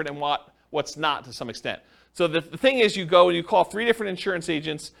what's covered and what's not to some extent. So the thing is, you go and you call 3 different insurance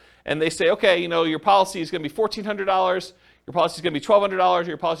agents, and they say, okay, your policy is going to be $1,400, your policy is going to be $1,200,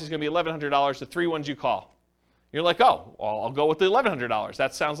 your policy is going to be $1,100, the 3 ones you call. You're like, oh, well, I'll go with the $1,100.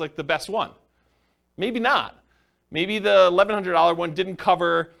 That sounds like the best one. Maybe not. Maybe the $1,100 one didn't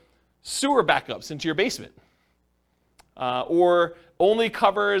cover sewer backups into your basement. Or only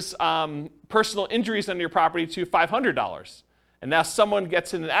covers personal injuries on your property to $500. And now someone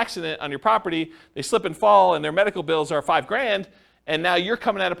gets in an accident on your property, they slip and fall, and their medical bills are $5,000, and now you're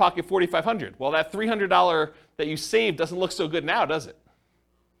coming out of pocket $4,500. Well, that $300 that you saved doesn't look so good now, does it?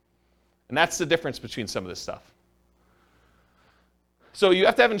 And that's the difference between some of this stuff. So you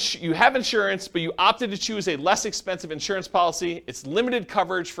have to have insurance, but you opted to choose a less expensive insurance policy. It's limited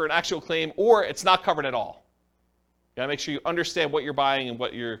coverage for an actual claim, or it's not covered at all. You gotta make sure you understand what you're buying and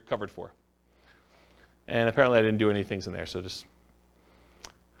what you're covered for. And apparently I didn't do any things in there, so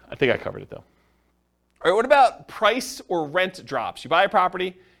I think I covered it though. All right, what about price or rent drops? You buy a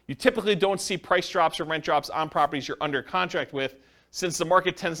property, you typically don't see price drops or rent drops on properties you're under contract with, since the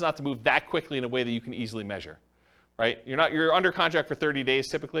market tends not to move that quickly in a way that you can easily measure. Right? You're under contract for 30 days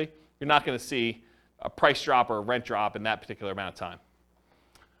typically. You're not going to see a price drop or a rent drop in that particular amount of time.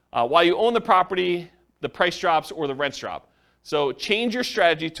 While you own the property, the price drops or the rents drop. So change your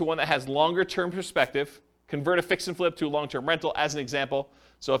strategy to one that has longer term perspective. Convert a fix and flip to a long-term rental as an example.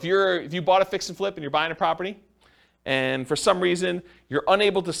 So if you bought a fix and flip and you're buying a property, and for some reason you're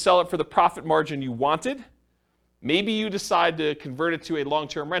unable to sell it for the profit margin you wanted, maybe you decide to convert it to a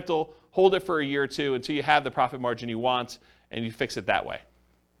long-term rental, hold it for a year or two until you have the profit margin you want, and you fix it that way.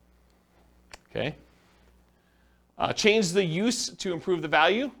 Okay? Change the use to improve the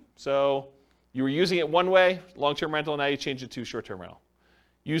value. So you were using it one way, long-term rental, now you change it to short-term rental.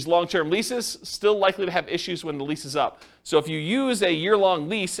 Use long-term leases, still likely to have issues when the lease is up. So if you use a year-long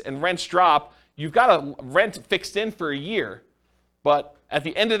lease and rents drop, you've got a rent fixed in for a year, but at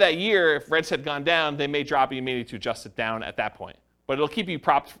the end of that year, if rents had gone down, they may drop and you may need to adjust it down at that point. But it'll keep you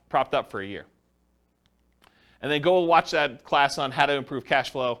propped up for a year. And then go watch that class on how to improve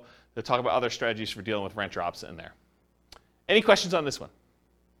cash flow. They'll talk about other strategies for dealing with rent drops in there. Any questions on this one?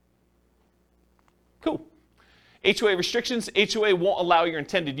 Cool. HOA restrictions. HOA won't allow your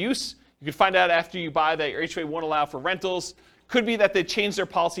intended use. You can find out after you buy that your HOA won't allow for rentals. Could be that they change their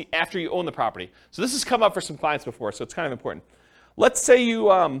policy after you own the property. So this has come up for some clients before, so it's kind of important. Let's say you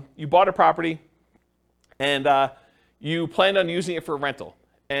bought a property and you planned on using it for a rental.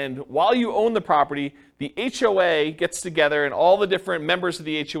 And while you own the property, the HOA gets together and all the different members of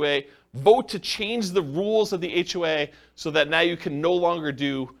the HOA vote to change the rules of the HOA so that now you can no longer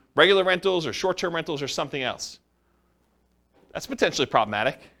do regular rentals or short-term rentals or something else. That's potentially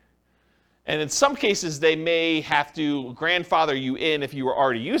problematic. And in some cases, they may have to grandfather you in if you were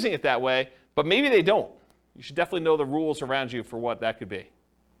already using it that way, but maybe they don't. You should definitely know the rules around you for what that could be.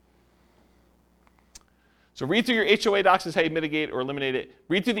 So read through your HOA docs is how you mitigate or eliminate it.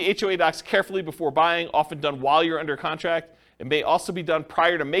 Read through the HOA docs carefully before buying, often done while you're under contract. It may also be done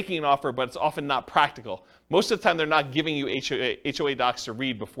prior to making an offer, but it's often not practical. Most of the time, they're not giving you HOA docs to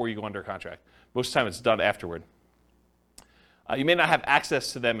read before you go under contract. Most of the time, it's done afterward. You may not have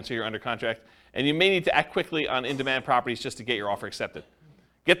access to them until you're under contract, and you may need to act quickly on in-demand properties just to get your offer accepted.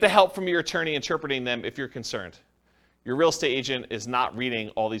 Get the help from your attorney interpreting them if you're concerned. Your real estate agent is not reading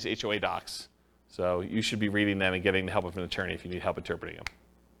all these HOA docs, so you should be reading them and getting the help of an attorney if you need help interpreting them.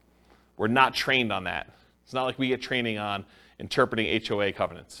 We're not trained on that. It's not like we get training on interpreting HOA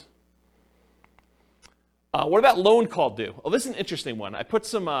covenants. What about loan call due? Oh, this is an interesting one. I put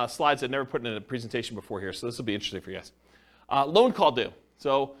some slides I've never put in a presentation before here, so this will be interesting for you guys. Loan call due.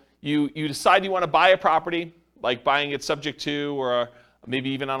 So you decide you want to buy a property, like buying it subject to, or maybe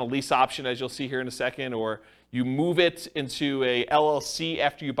even on a lease option, as you'll see here in a second, or you move it into a LLC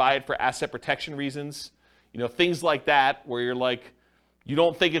after you buy it for asset protection reasons. You know, things like that, where you're like, you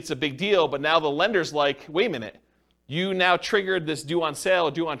don't think it's a big deal, but now the lender's like, wait a minute, you now triggered this due on sale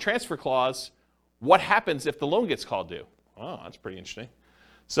or due on transfer clause. What happens if the loan gets called due? Oh, that's pretty interesting.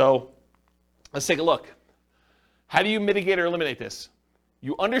 So let's take a look. How do you mitigate or eliminate this?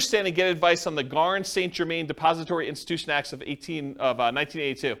 You understand and get advice on the Garn-St. Germain Depository Institution Acts of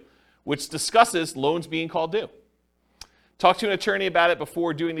 1982, which discusses loans being called due. Talk to an attorney about it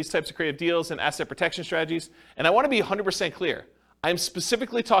before doing these types of creative deals and asset protection strategies. And I want to be 100% clear. I'm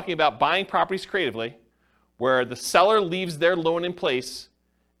specifically talking about buying properties creatively, where the seller leaves their loan in place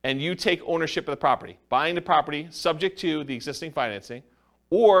and you take ownership of the property. Buying the property subject to the existing financing,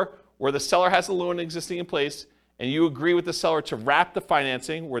 or where the seller has the loan existing in place and you agree with the seller to wrap the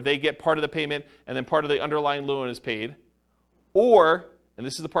financing where they get part of the payment and then part of the underlying loan is paid. Or, and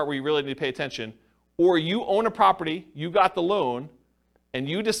this is the part where you really need to pay attention, or you own a property, you got the loan, and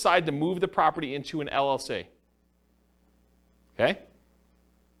you decide to move the property into an LLC. Okay?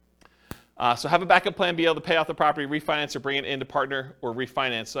 So have a backup plan, be able to pay off the property, refinance, or bring it in to partner or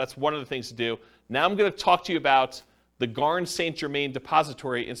refinance. So that's one of the things to do. Now I'm going to talk to you about the Garn-St. Germain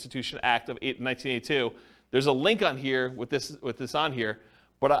Depository Institution Act of 1982. There's a link on here with this on here,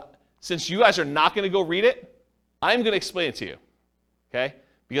 but since you guys are not going to go read it, I'm going to explain it to you, okay?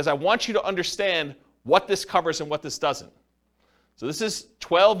 Because I want you to understand what this covers and what this doesn't. So this is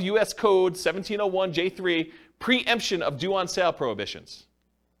 12 U.S. Code 1701 J3, preemption of due on sale prohibitions.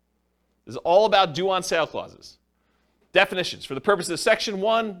 This is all about due on sale clauses. Definitions. For the purposes of Section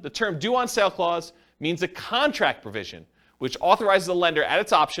 1, the term due on sale clause means a contract provision which authorizes the lender at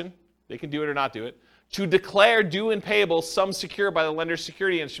its option, they can do it or not do it, to declare due and payable sums secured by the lender's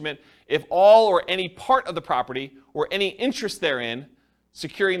security instrument if all or any part of the property or any interest therein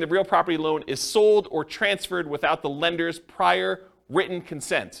securing the real property loan is sold or transferred without the lender's prior written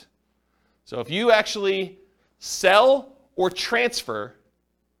consent. So if you actually sell or transfer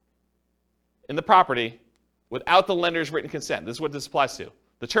in the property without the lender's written consent, this is what this applies to.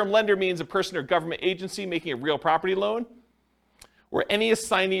 The term lender means a person or government agency making a real property loan, or any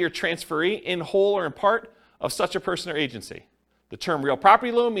assignee or transferee in whole or in part of such a person or agency. The term real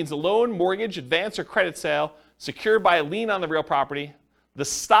property loan means a loan, mortgage, advance, or credit sale secured by a lien on the real property, the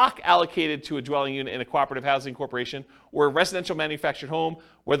stock allocated to a dwelling unit in a cooperative housing corporation or a residential manufactured home,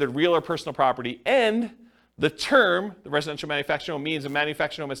 whether real or personal property, and the term, the residential manufactured home, means a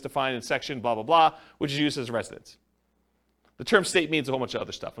manufactured home as defined in section blah, blah, blah, which is used as a residence. The term state means a whole bunch of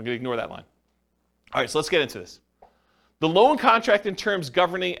other stuff. I'm going to ignore that line. All right, so let's get into this. The loan contract and terms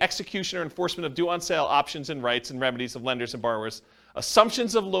governing execution or enforcement of due on sale options and rights and remedies of lenders and borrowers,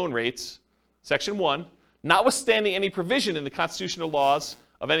 assumptions of loan rates, Section 1, notwithstanding any provision in the constitutional laws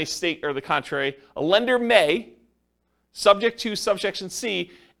of any state or the contrary, a lender may, subject to subsection C,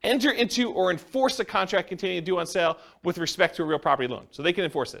 enter into or enforce a contract containing a due on sale with respect to a real property loan. So they can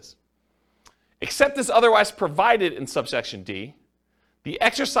enforce this. Except as otherwise provided in subsection D, the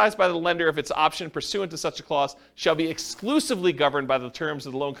exercise by the lender of its option pursuant to such a clause shall be exclusively governed by the terms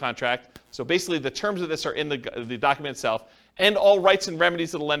of the loan contract. So basically the terms of this are in the document itself, and all rights and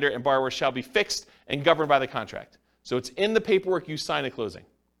remedies of the lender and borrower shall be fixed and governed by the contract. So it's in the paperwork you sign at closing.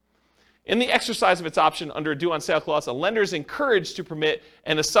 In the exercise of its option under a due on sale clause, a lender is encouraged to permit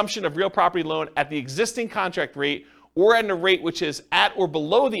an assumption of real property loan at the existing contract rate or at a rate which is at or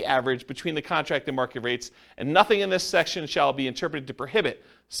below the average between the contract and market rates, and nothing in this section shall be interpreted to prohibit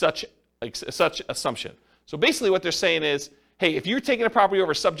such assumption. So basically what they're saying is, hey, if you're taking a property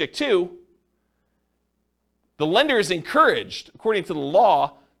over subject to, the lender is encouraged, according to the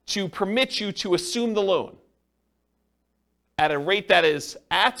law, to permit you to assume the loan at a rate that is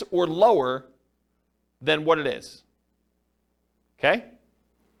at or lower than what it is. Okay?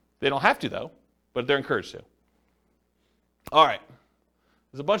 They don't have to, though, but they're encouraged to. All right.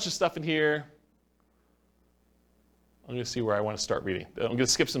 There's a bunch of stuff in here. I'm going to see where I want to start reading. I'm going to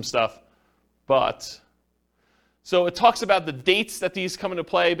skip some stuff. So it talks about the dates that these come into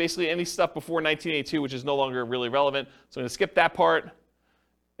play, basically any stuff before 1982, which is no longer really relevant. So I'm going to skip that part.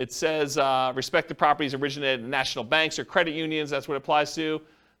 It says respective properties originated in national banks or credit unions. That's what it applies to.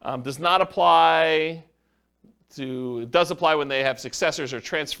 Does not apply to, it does apply when they have successors or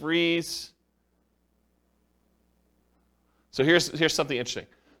transferees. So here's something interesting.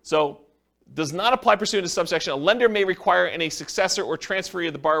 So does not apply pursuant to subsection. A lender may require any successor or transferee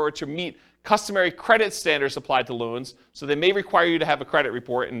of the borrower to meet customary credit standards applied to loans. So they may require you to have a credit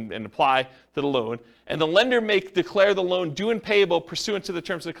report and apply to the loan. And the lender may declare the loan due and payable pursuant to the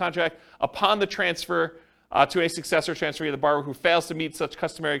terms of the contract upon the transfer to any successor or transferee of the borrower who fails to meet such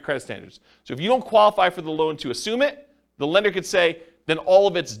customary credit standards. So if you don't qualify for the loan to assume it, the lender could say, then all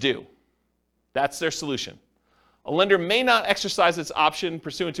of it's due. That's their solution. A lender may not exercise its option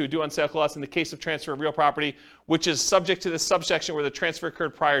pursuant to a due on sale clause in the case of transfer of real property, which is subject to this subsection where the transfer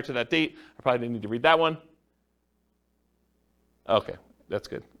occurred prior to that date. I probably didn't need to read that one. Okay, that's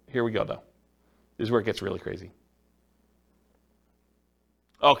good. Here we go, though. This is where it gets really crazy.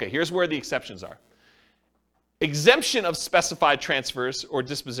 Okay, here's where the exceptions are. Exemption of specified transfers or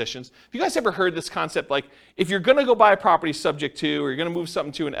dispositions. Have you guys ever heard this concept? Like, if you're going to go buy a property subject to, or you're going to move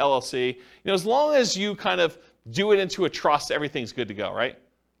something to an LLC, as long as you kind of do it into a trust, everything's good to go, right?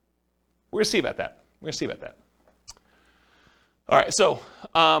 We're going to see about that. All right, so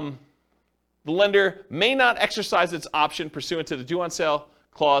the lender may not exercise its option pursuant to the due on sale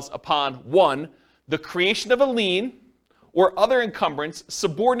clause upon 1, the creation of a lien or other encumbrance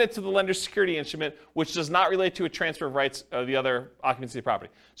subordinate to the lender's security instrument, which does not relate to a transfer of rights of the other occupancy of the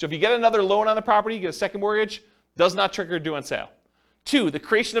property. So if you get another loan on the property, you get a second mortgage, does not trigger due on sale. 2, the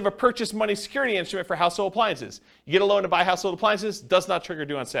creation of a purchase money security instrument for household appliances. You get a loan to buy household appliances, does not trigger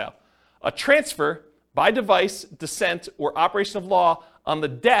due on sale. A transfer by device, descent, or operation of law on the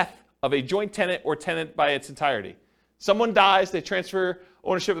death of a joint tenant or tenant by its entirety. Someone dies, they transfer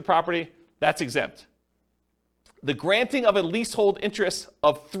ownership of the property, that's exempt. The granting of a leasehold interest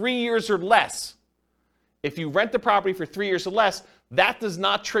of 3 years or less. If you rent the property for 3 years or less, that does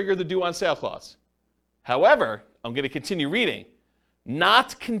not trigger the due on sale clause. However, I'm going to continue reading.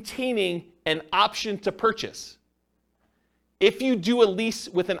 Not containing an option to purchase. If you do a lease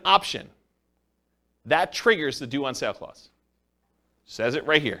with an option, that triggers the due on sale clause. Says it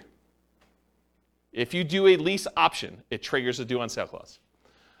right here. If you do a lease option, it triggers the due on sale clause.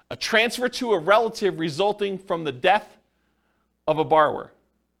 A transfer to a relative resulting from the death of a borrower.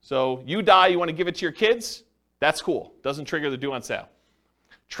 So you die, you want to give it to your kids, that's cool. Doesn't trigger the due on sale.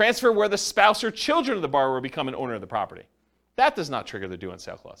 Transfer where the spouse or children of the borrower become an owner of the property. That does not trigger the due on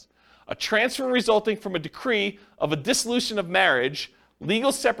sale clause. A transfer resulting from a decree of a dissolution of marriage,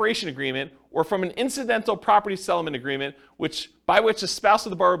 legal separation agreement, or from an incidental property settlement agreement by which the spouse of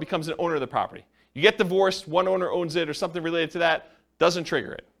the borrower becomes an owner of the property. You get divorced, one owner owns it, or something related to that, doesn't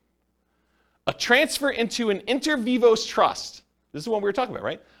trigger it. A transfer into an inter vivos trust. This is the one we were talking about,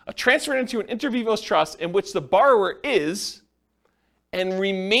 right? A transfer into an inter vivos trust in which the borrower is and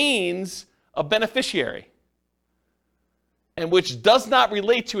remains a beneficiary, and which does not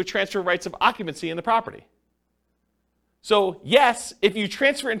relate to a transfer of rights of occupancy in the property. So yes, if you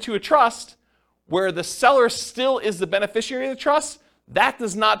transfer into a trust where the seller still is the beneficiary of the trust, that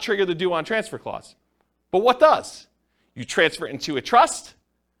does not trigger the due on transfer clause. But what does? You transfer into a trust,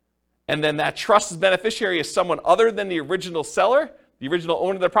 and then that trust's beneficiary is someone other than the original seller, the original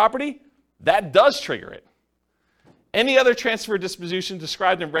owner of the property, that does trigger it. Any other transfer or disposition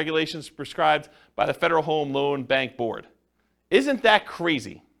described in regulations prescribed by the Federal Home Loan Bank Board. Isn't that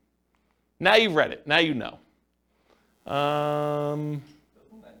crazy? Now you've read it. Now you know. Doesn't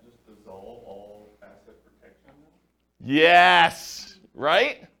that just dissolve all asset protection? Yes,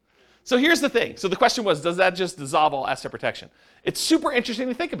 right? So here's the thing. So the question was, does that just dissolve all asset protection? It's super interesting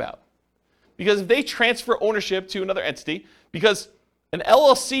to think about. Because if they transfer ownership to another entity, because an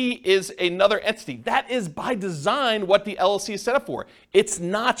LLC is another entity, that is by design what the LLC is set up for. It's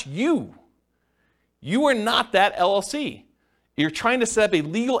not you. You are not that LLC. You're trying to set up a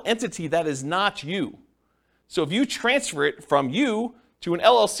legal entity that is not you. So if you transfer it from you to an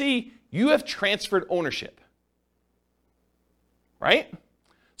LLC, you have transferred ownership. Right?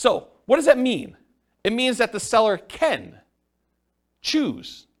 So what does that mean? It means that the seller can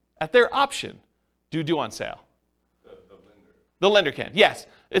choose at their option do due on sale. The lender can, yes.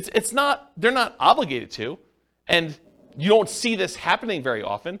 It's not, they're not obligated to, and you don't see this happening very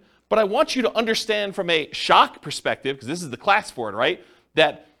often, but I want you to understand from a shock perspective, because this is the class for it, right?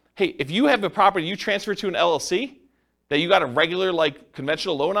 That, hey, if you have a property you transfer to an LLC that you got a regular, like,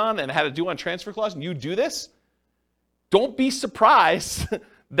 conventional loan on and had a due on transfer clause, and you do this, don't be surprised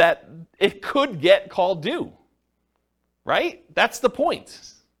that it could get called due, right? That's the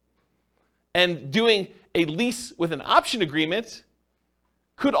point. And doing a lease with an option agreement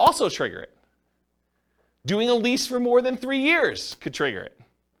could also trigger it. Doing a lease for more than 3 years could trigger it.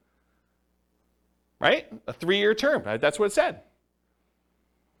 Right? A 3-year term. That's what it said.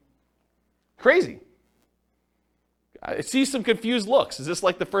 Crazy. I see some confused looks. Is this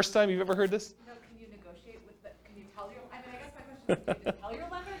like the first time you've ever heard this? No, can you negotiate with the, can you tell your, I mean, I guess my question is, can you just tell your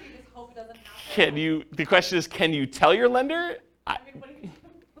lender, or do you just hope it doesn't happen? The question is, can you tell your lender? I mean, what do you, you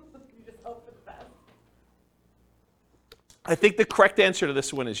just hope for the best? I think the correct answer to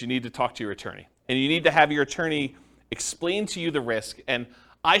this one is you need to talk to your attorney. And you need to have your attorney explain to you the risk. And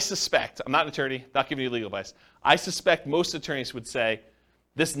I suspect, I'm not an attorney, not giving you legal advice, I suspect most attorneys would say,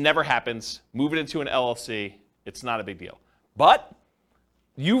 this never happens, move it into an LLC, it's not a big deal. But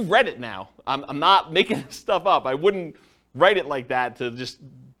you read it now. I'm not making stuff up. I wouldn't write it like that to just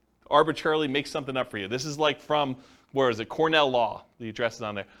arbitrarily make something up for you. This is like from, where is it, Cornell Law. The address is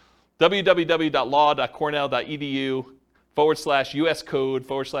on there. www.law.cornell.edu/US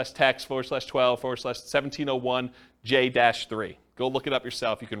code/text/12/1701J-3. Go look it up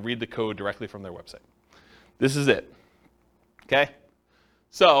yourself. You can read the code directly from their website. This is it. Okay?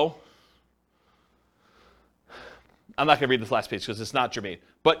 So, I'm not going to read this last page because it's not germane.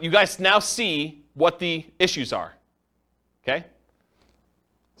 But you guys now see what the issues are. Okay?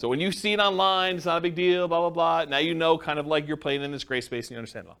 So when you see it online, it's not a big deal, blah, blah, blah. Now you know kind of like you're playing in this gray space and you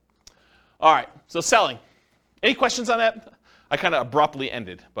understand well. All right, so selling. Any questions on that? I kind of abruptly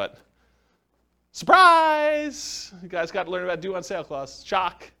ended, but surprise! You guys got to learn about due on sale clause.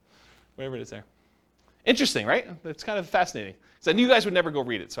 Shock. Whatever it is there. Interesting, right? It's kind of fascinating. So I knew you guys would never go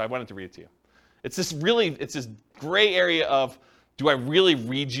read it, so I wanted to read it to you. It's this gray area of, do I really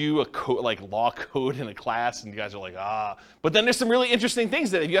read you a code, like law code in a class? And you guys are like, ah. But then there's some really interesting things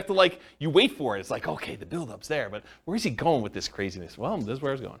that you have to like, you wait for it. It's like, okay, the build-up's there, but where is he going with this craziness? Well, this is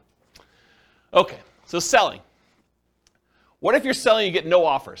where I was going. Okay, so selling. What if you're selling and you get no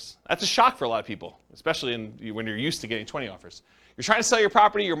offers? That's a shock for a lot of people, especially when you're used to getting 20 offers. You're trying to sell your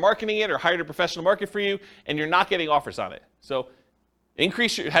property, you're marketing it or hired a professional market for you, and you're not getting offers on it. So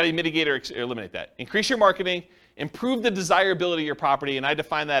how do you mitigate or eliminate that? Increase your marketing, improve the desirability of your property, and I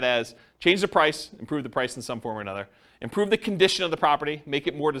define that as change the price, improve the price in some form or another, improve the condition of the property, make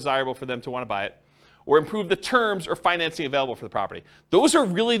it more desirable for them to want to buy it, or improve the terms or financing available for the property. Those are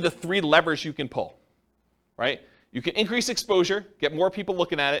really the three levers you can pull, right? You can increase exposure, get more people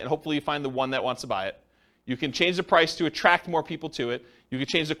looking at it, and hopefully you find the one that wants to buy it. You can change the price to attract more people to it. You can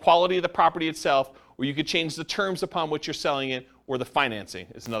change the quality of the property itself, or you could change the terms upon which you're selling it, or the financing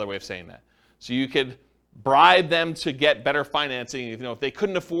is another way of saying that. So you could bribe them to get better financing. If they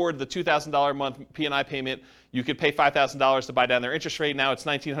couldn't afford the $2,000 a month P&I payment, you could pay $5,000 to buy down their interest rate. Now it's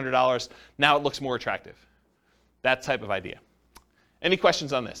 $1,900. Now it looks more attractive. That type of idea. Any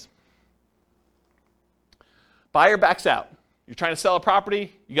questions on this? Buyer backs out. You're trying to sell a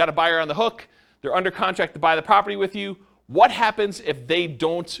property. You got a buyer on the hook. They're under contract to buy the property with you. What happens if they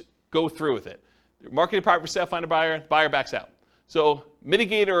don't go through with it? Marketed property for sale, find a buyer, the buyer backs out. So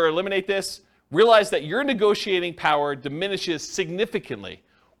mitigate or eliminate this. Realize that your negotiating power diminishes significantly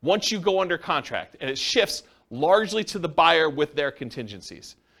once you go under contract, and it shifts largely to the buyer with their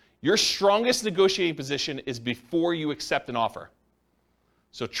contingencies. Your strongest negotiating position is before you accept an offer.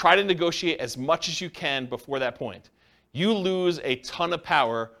 So try to negotiate as much as you can before that point. You lose a ton of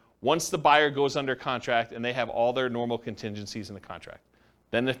power once the buyer goes under contract and they have all their normal contingencies in the contract.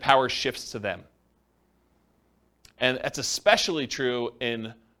 Then the power shifts to them. And that's especially true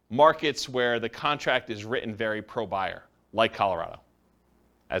in markets where the contract is written very pro-buyer, like Colorado,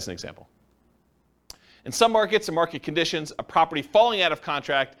 as an example. In some markets and market conditions, a property falling out of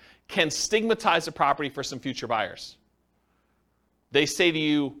contract can stigmatize a property for some future buyers. They say to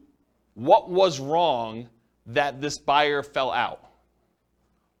you, what was wrong that this buyer fell out?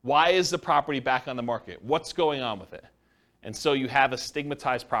 Why is the property back on the market? What's going on with it? And so you have a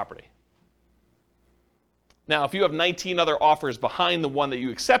stigmatized property. Now, if you have 19 other offers behind the one that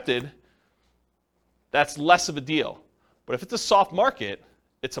you accepted, that's less of a deal. But if it's a soft market,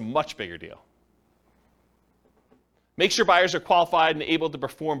 it's a much bigger deal. Make sure buyers are qualified and able to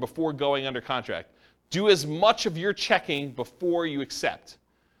perform before going under contract. Do as much of your checking before you accept.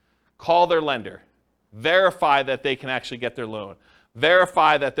 Call their lender. Verify that they can actually get their loan.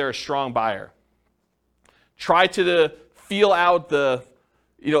 Verify that they're a strong buyer. Try to feel out the,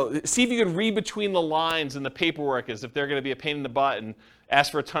 see if you can read between the lines in the paperwork as if they're going to be a pain in the butt and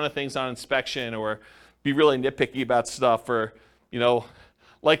ask for a ton of things on inspection or be really nitpicky about stuff, or,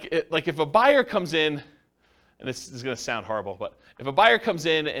 like if a buyer comes in, and this is going to sound horrible, but if a buyer comes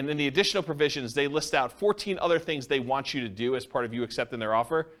in and in the additional provisions, they list out 14 other things they want you to do as part of you accepting their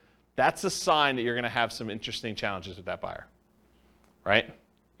offer, that's a sign that you're going to have some interesting challenges with that buyer, right?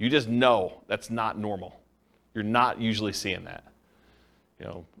 You just know that's not normal. You're not usually seeing that.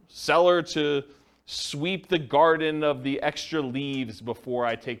 Seller to sweep the garden of the extra leaves before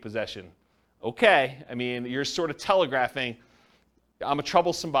I take possession. Okay, you're sort of telegraphing, I'm a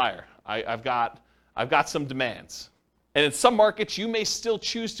troublesome buyer. I've got some demands. And in some markets, you may still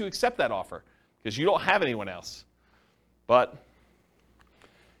choose to accept that offer because you don't have anyone else. But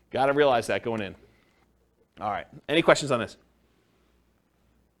got to realize that going in. All right, any questions on this?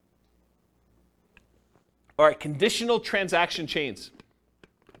 All right, conditional transaction chains.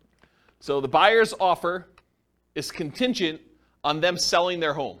 So the buyer's offer is contingent on them selling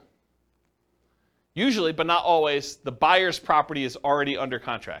their home. Usually, but not always, the buyer's property is already under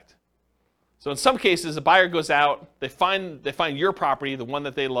contract. So in some cases, a buyer goes out, they find your property, the one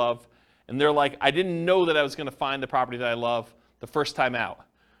that they love, and they're like, I didn't know that I was going to find the property that I love the first time out.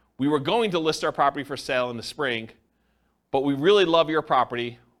 We were going to list our property for sale in the spring, but we really love your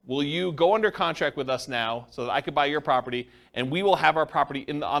property. Will you go under contract with us now so that I could buy your property, and we will have our property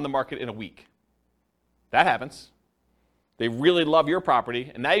on the market in a week? That happens. They really love your property,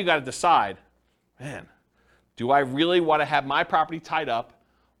 and now you got to decide, man, do I really want to have my property tied up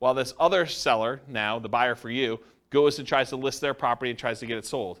while this other seller, now the buyer for you, goes and tries to list their property and tries to get it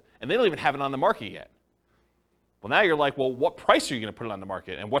sold? And they don't even have it on the market yet. Well, now you're like, well, what price are you going to put it on the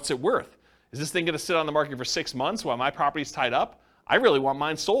market, and what's it worth? Is this thing going to sit on the market for 6 months while my property's tied up? I really want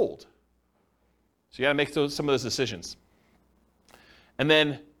mine sold. So you got to make some of those decisions. And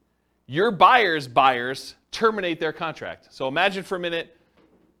then your buyers terminate their contract. So imagine for a minute,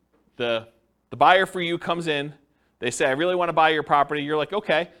 the buyer for you comes in. They say, I really want to buy your property. You're like,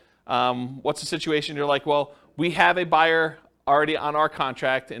 okay, what's the situation? You're like, well, we have a buyer already on our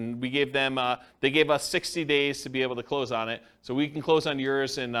contract, and we gave them, they gave us 60 days to be able to close on it. So we can close on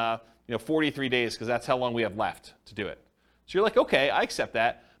yours in 43 days because that's how long we have left to do it. So you're like, okay, I accept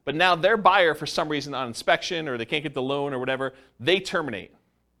that. But now their buyer, for some reason, on inspection or they can't get the loan or whatever, they terminate.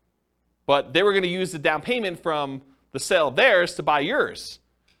 But they were going to use the down payment from the sale of theirs to buy yours.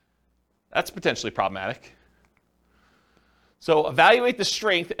 That's potentially problematic. So evaluate the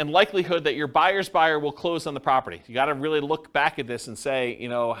strength and likelihood that your buyer's buyer will close on the property. You got to really look back at this and say,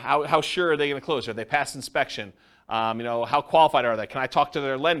 how sure are they going to close? Are they past inspection? How qualified are they? Can I talk to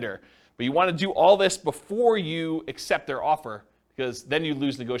their lender? But you want to do all this before you accept their offer, because then you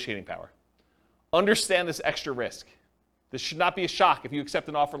lose negotiating power. Understand this extra risk. This should not be a shock. If you accept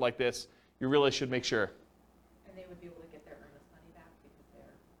an offer like this, you really should make sure. And they would be able to get their earnest money back because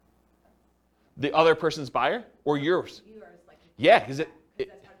The other person's buyer or yours? yours, like, Yeah, because that's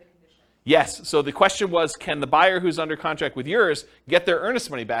part of the condition. yes. So the question was, can the buyer who's under contract with yours get their earnest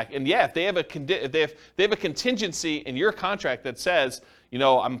money back? And yeah, if they have a contingency in your contract that says,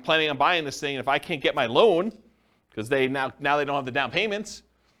 I'm planning on buying this thing, and if I can't get my loan, because they now they don't have the down payments,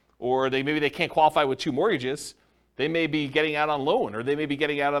 or maybe they can't qualify with 2 mortgages, they may be getting out on loan, or they may be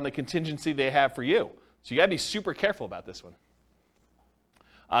getting out on the contingency they have for you. So you got to be super careful about this one.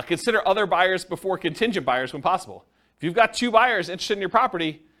 Consider other buyers before contingent buyers when possible. If you've got 2 buyers interested in your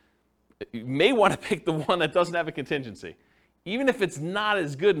property, you may want to pick the one that doesn't have a contingency, even if it's not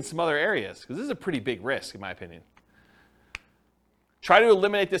as good in some other areas, because this is a pretty big risk, in my opinion. Try to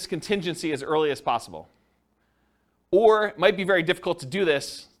eliminate this contingency as early as possible. Or it might be very difficult to do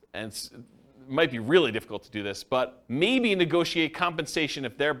this, and it might be really difficult to do this, but maybe negotiate compensation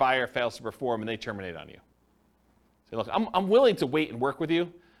if their buyer fails to perform and they terminate on you. Say, look, I'm willing to wait and work with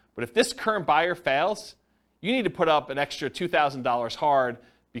you, but if this current buyer fails, you need to put up an extra $2,000 hard,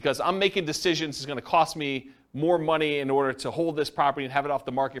 because I'm making decisions that's going to cost me more money in order to hold this property and have it off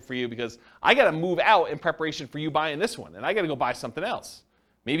the market for you, because I got to move out in preparation for you buying this one, and I got to go buy something else.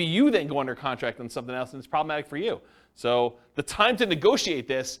 Maybe you then go under contract on something else, and it's problematic for you. So the time to negotiate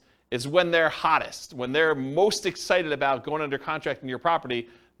this is when they're hottest, when they're most excited about going under contract in your property,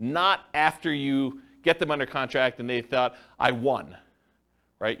 not after you get them under contract and they thought, I won,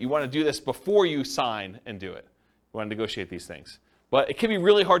 right? You want to do this before you sign and do it. You want to negotiate these things. But it can be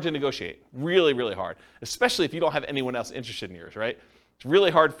really hard to negotiate, really, really hard, especially if you don't have anyone else interested in yours, right? It's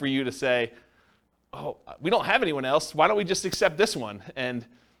really hard for you to say, oh, we don't have anyone else. Why don't we just accept this one? And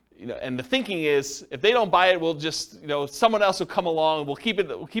the thinking is, if they don't buy it, we'll just, someone else will come along. We'll keep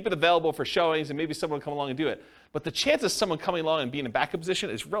it available for showings, and maybe someone will come along and do it. But the chance of someone coming along and being in a backup position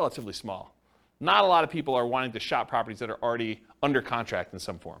is relatively small. Not a lot of people are wanting to shop properties that are already under contract in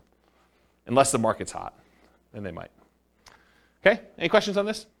some form, unless the market's hot, then they might. Okay, any questions on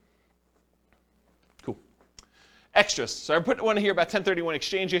this? Cool. Extras. So I put one here about 1031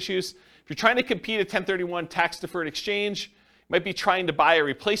 exchange issues. If you're trying to compete a 1031 tax-deferred exchange, you might be trying to buy a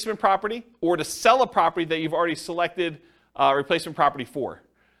replacement property or to sell a property that you've already selected a replacement property for.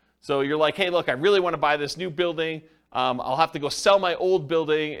 So you're like, hey, look, I really want to buy this new building. I'll have to go sell my old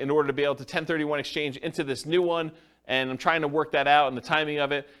building in order to be able to 1031 exchange into this new one, and I'm trying to work that out and the timing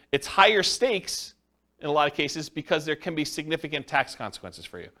of it. It's higher stakes in a lot of cases because there can be significant tax consequences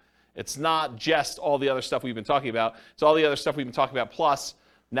for you. It's not just all the other stuff we've been talking about. It's all the other stuff we've been talking about, plus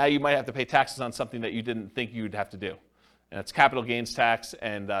now you might have to pay taxes on something that you didn't think you'd have to do. And it's capital gains tax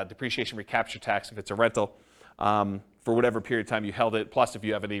and depreciation recapture tax if it's a rental for whatever period of time you held it, plus if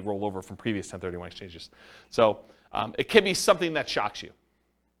you have any rollover from previous 1031 exchanges. So it can be something that shocks you.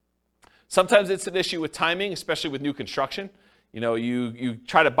 Sometimes it's an issue with timing, especially with new construction. You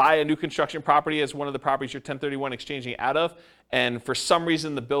try to buy a new construction property as one of the properties you're 1031 exchanging out of, and for some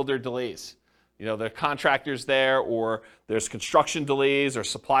reason the builder delays. The contractor's there, or there's construction delays or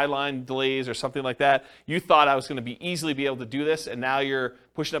supply line delays or something like that. You thought I was going to easily be able to do this, and now you're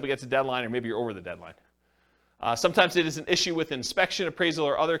pushing up against a deadline, or maybe you're over the deadline. Sometimes it is an issue with inspection, appraisal,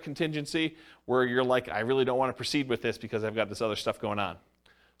 or other contingency where you're like, I really don't want to proceed with this because I've got this other stuff going on.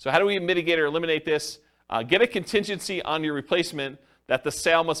 So how do we mitigate or eliminate this? Get a contingency on your replacement that the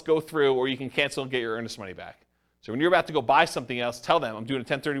sale must go through, or you can cancel and get your earnest money back. So when you're about to go buy something else, tell them, I'm doing a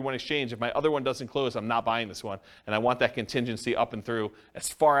 1031 exchange. If my other one doesn't close, I'm not buying this one. And I want that contingency up and through as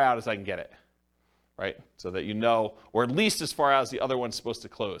far out as I can get it, right? So that you know, or at least as far out as the other one's supposed to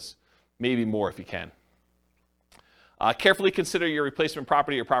close. Maybe more if you can. Carefully consider your replacement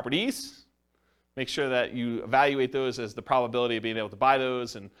property or properties. Make sure that you evaluate those as the probability of being able to buy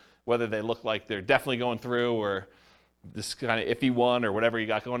those, and whether they look like they're definitely going through, or this kind of iffy one, or whatever you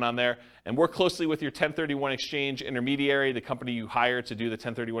got going on there. And work closely with your 1031 exchange intermediary, the company you hire to do the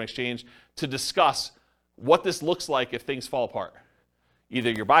 1031 exchange, to discuss what this looks like if things fall apart. Either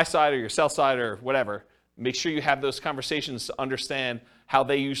your buy side or your sell side or whatever. Make sure you have those conversations to understand how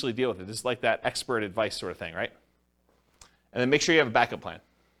they usually deal with it. This is like that expert advice sort of thing, right? And then make sure you have a backup plan.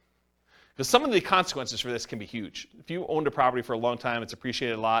 Because some of the consequences for this can be huge. If you owned a property for a long time, it's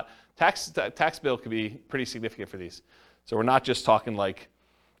appreciated a lot. Tax bill could be pretty significant for these. So we're not just talking like,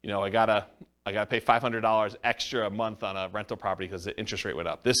 I got a I got to pay $500 extra a month on a rental property because the interest rate went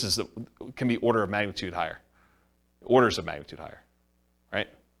up. This can be order of magnitude higher. Orders of magnitude higher, right?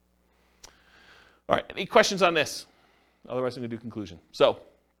 All right, any questions on this? Otherwise, I'm going to do conclusion. So,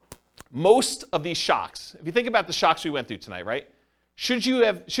 most of these shocks, if you think about the shocks we went through tonight, right? Should you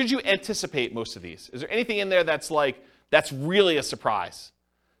anticipate most of these? Is there anything in there that's really a surprise?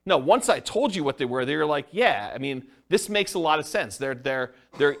 No, once I told you what they were like, yeah, I mean, this makes a lot of sense.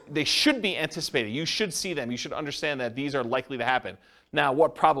 They should be anticipated. You should see them. You should understand that these are likely to happen. Now,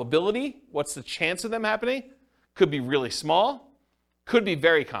 what probability? What's the chance of them happening? Could be really small, could be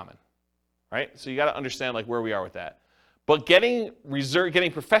very common, right? So you got to understand like where we are with that. But getting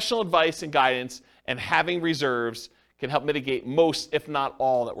professional advice and guidance and having reserves can help mitigate most, if not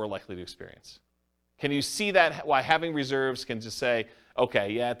all, that we're likely to experience. Can you see that why having reserves can just say,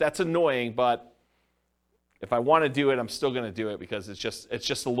 okay, yeah, that's annoying, but if I want to do it, I'm still going to do it because it's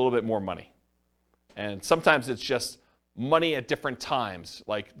just a little bit more money. And sometimes it's just money at different times,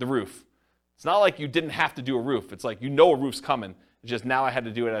 like the roof. It's not like you didn't have to do a roof. It's like you know a roof's coming. It's just now I had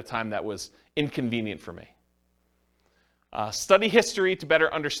to do it at a time that was inconvenient for me. Study history to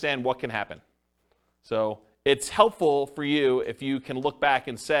better understand what can happen. So it's helpful for you if you can look back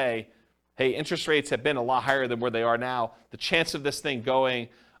and say, hey, interest rates have been a lot higher than where they are now. The chance of this thing going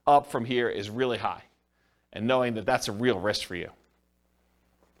up from here is really high. And knowing that that's a real risk for you.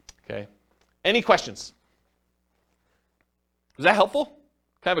 Okay. Any questions? Was that helpful?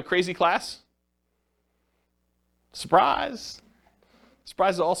 Kind of a crazy class? Surprise.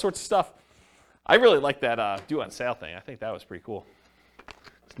 Surprise to all sorts of stuff. I really like that due on sale thing. I think that was pretty cool.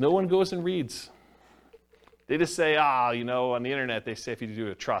 No one goes and reads. They just say, on the internet, they say if you do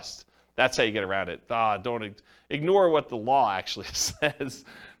a trust, that's how you get around it. Don't ignore what the law actually says.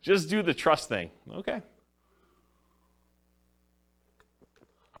 Just do the trust thing. Okay.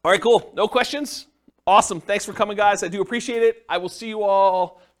 All right, cool. No questions? Awesome. Thanks for coming, guys. I do appreciate it. I will see you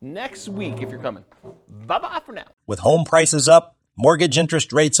all next week if you're coming. Bye-bye for now. With home prices up, mortgage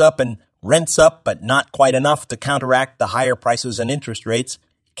interest rates up, and rents up, but not quite enough to counteract the higher prices and interest rates,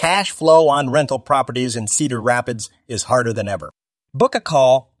 cash flow on rental properties in Cedar Rapids is harder than ever. Book a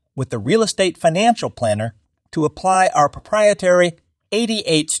call with the Real Estate Financial Planner to apply our proprietary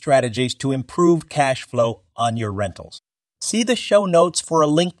 88 strategies to improve cash flow on your rentals. See the show notes for a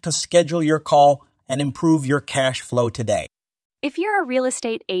link to schedule your call and improve your cash flow today. If you're a real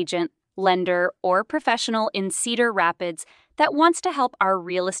estate agent, lender, or professional in Cedar Rapids that wants to help our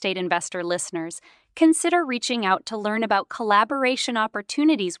real estate investor listeners, consider reaching out to learn about collaboration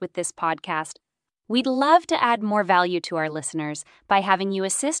opportunities with this podcast. We'd love to add more value to our listeners by having you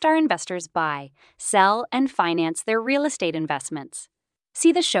assist our investors buy, sell, and finance their real estate investments.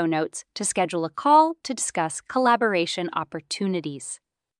 See the show notes to schedule a call to discuss collaboration opportunities.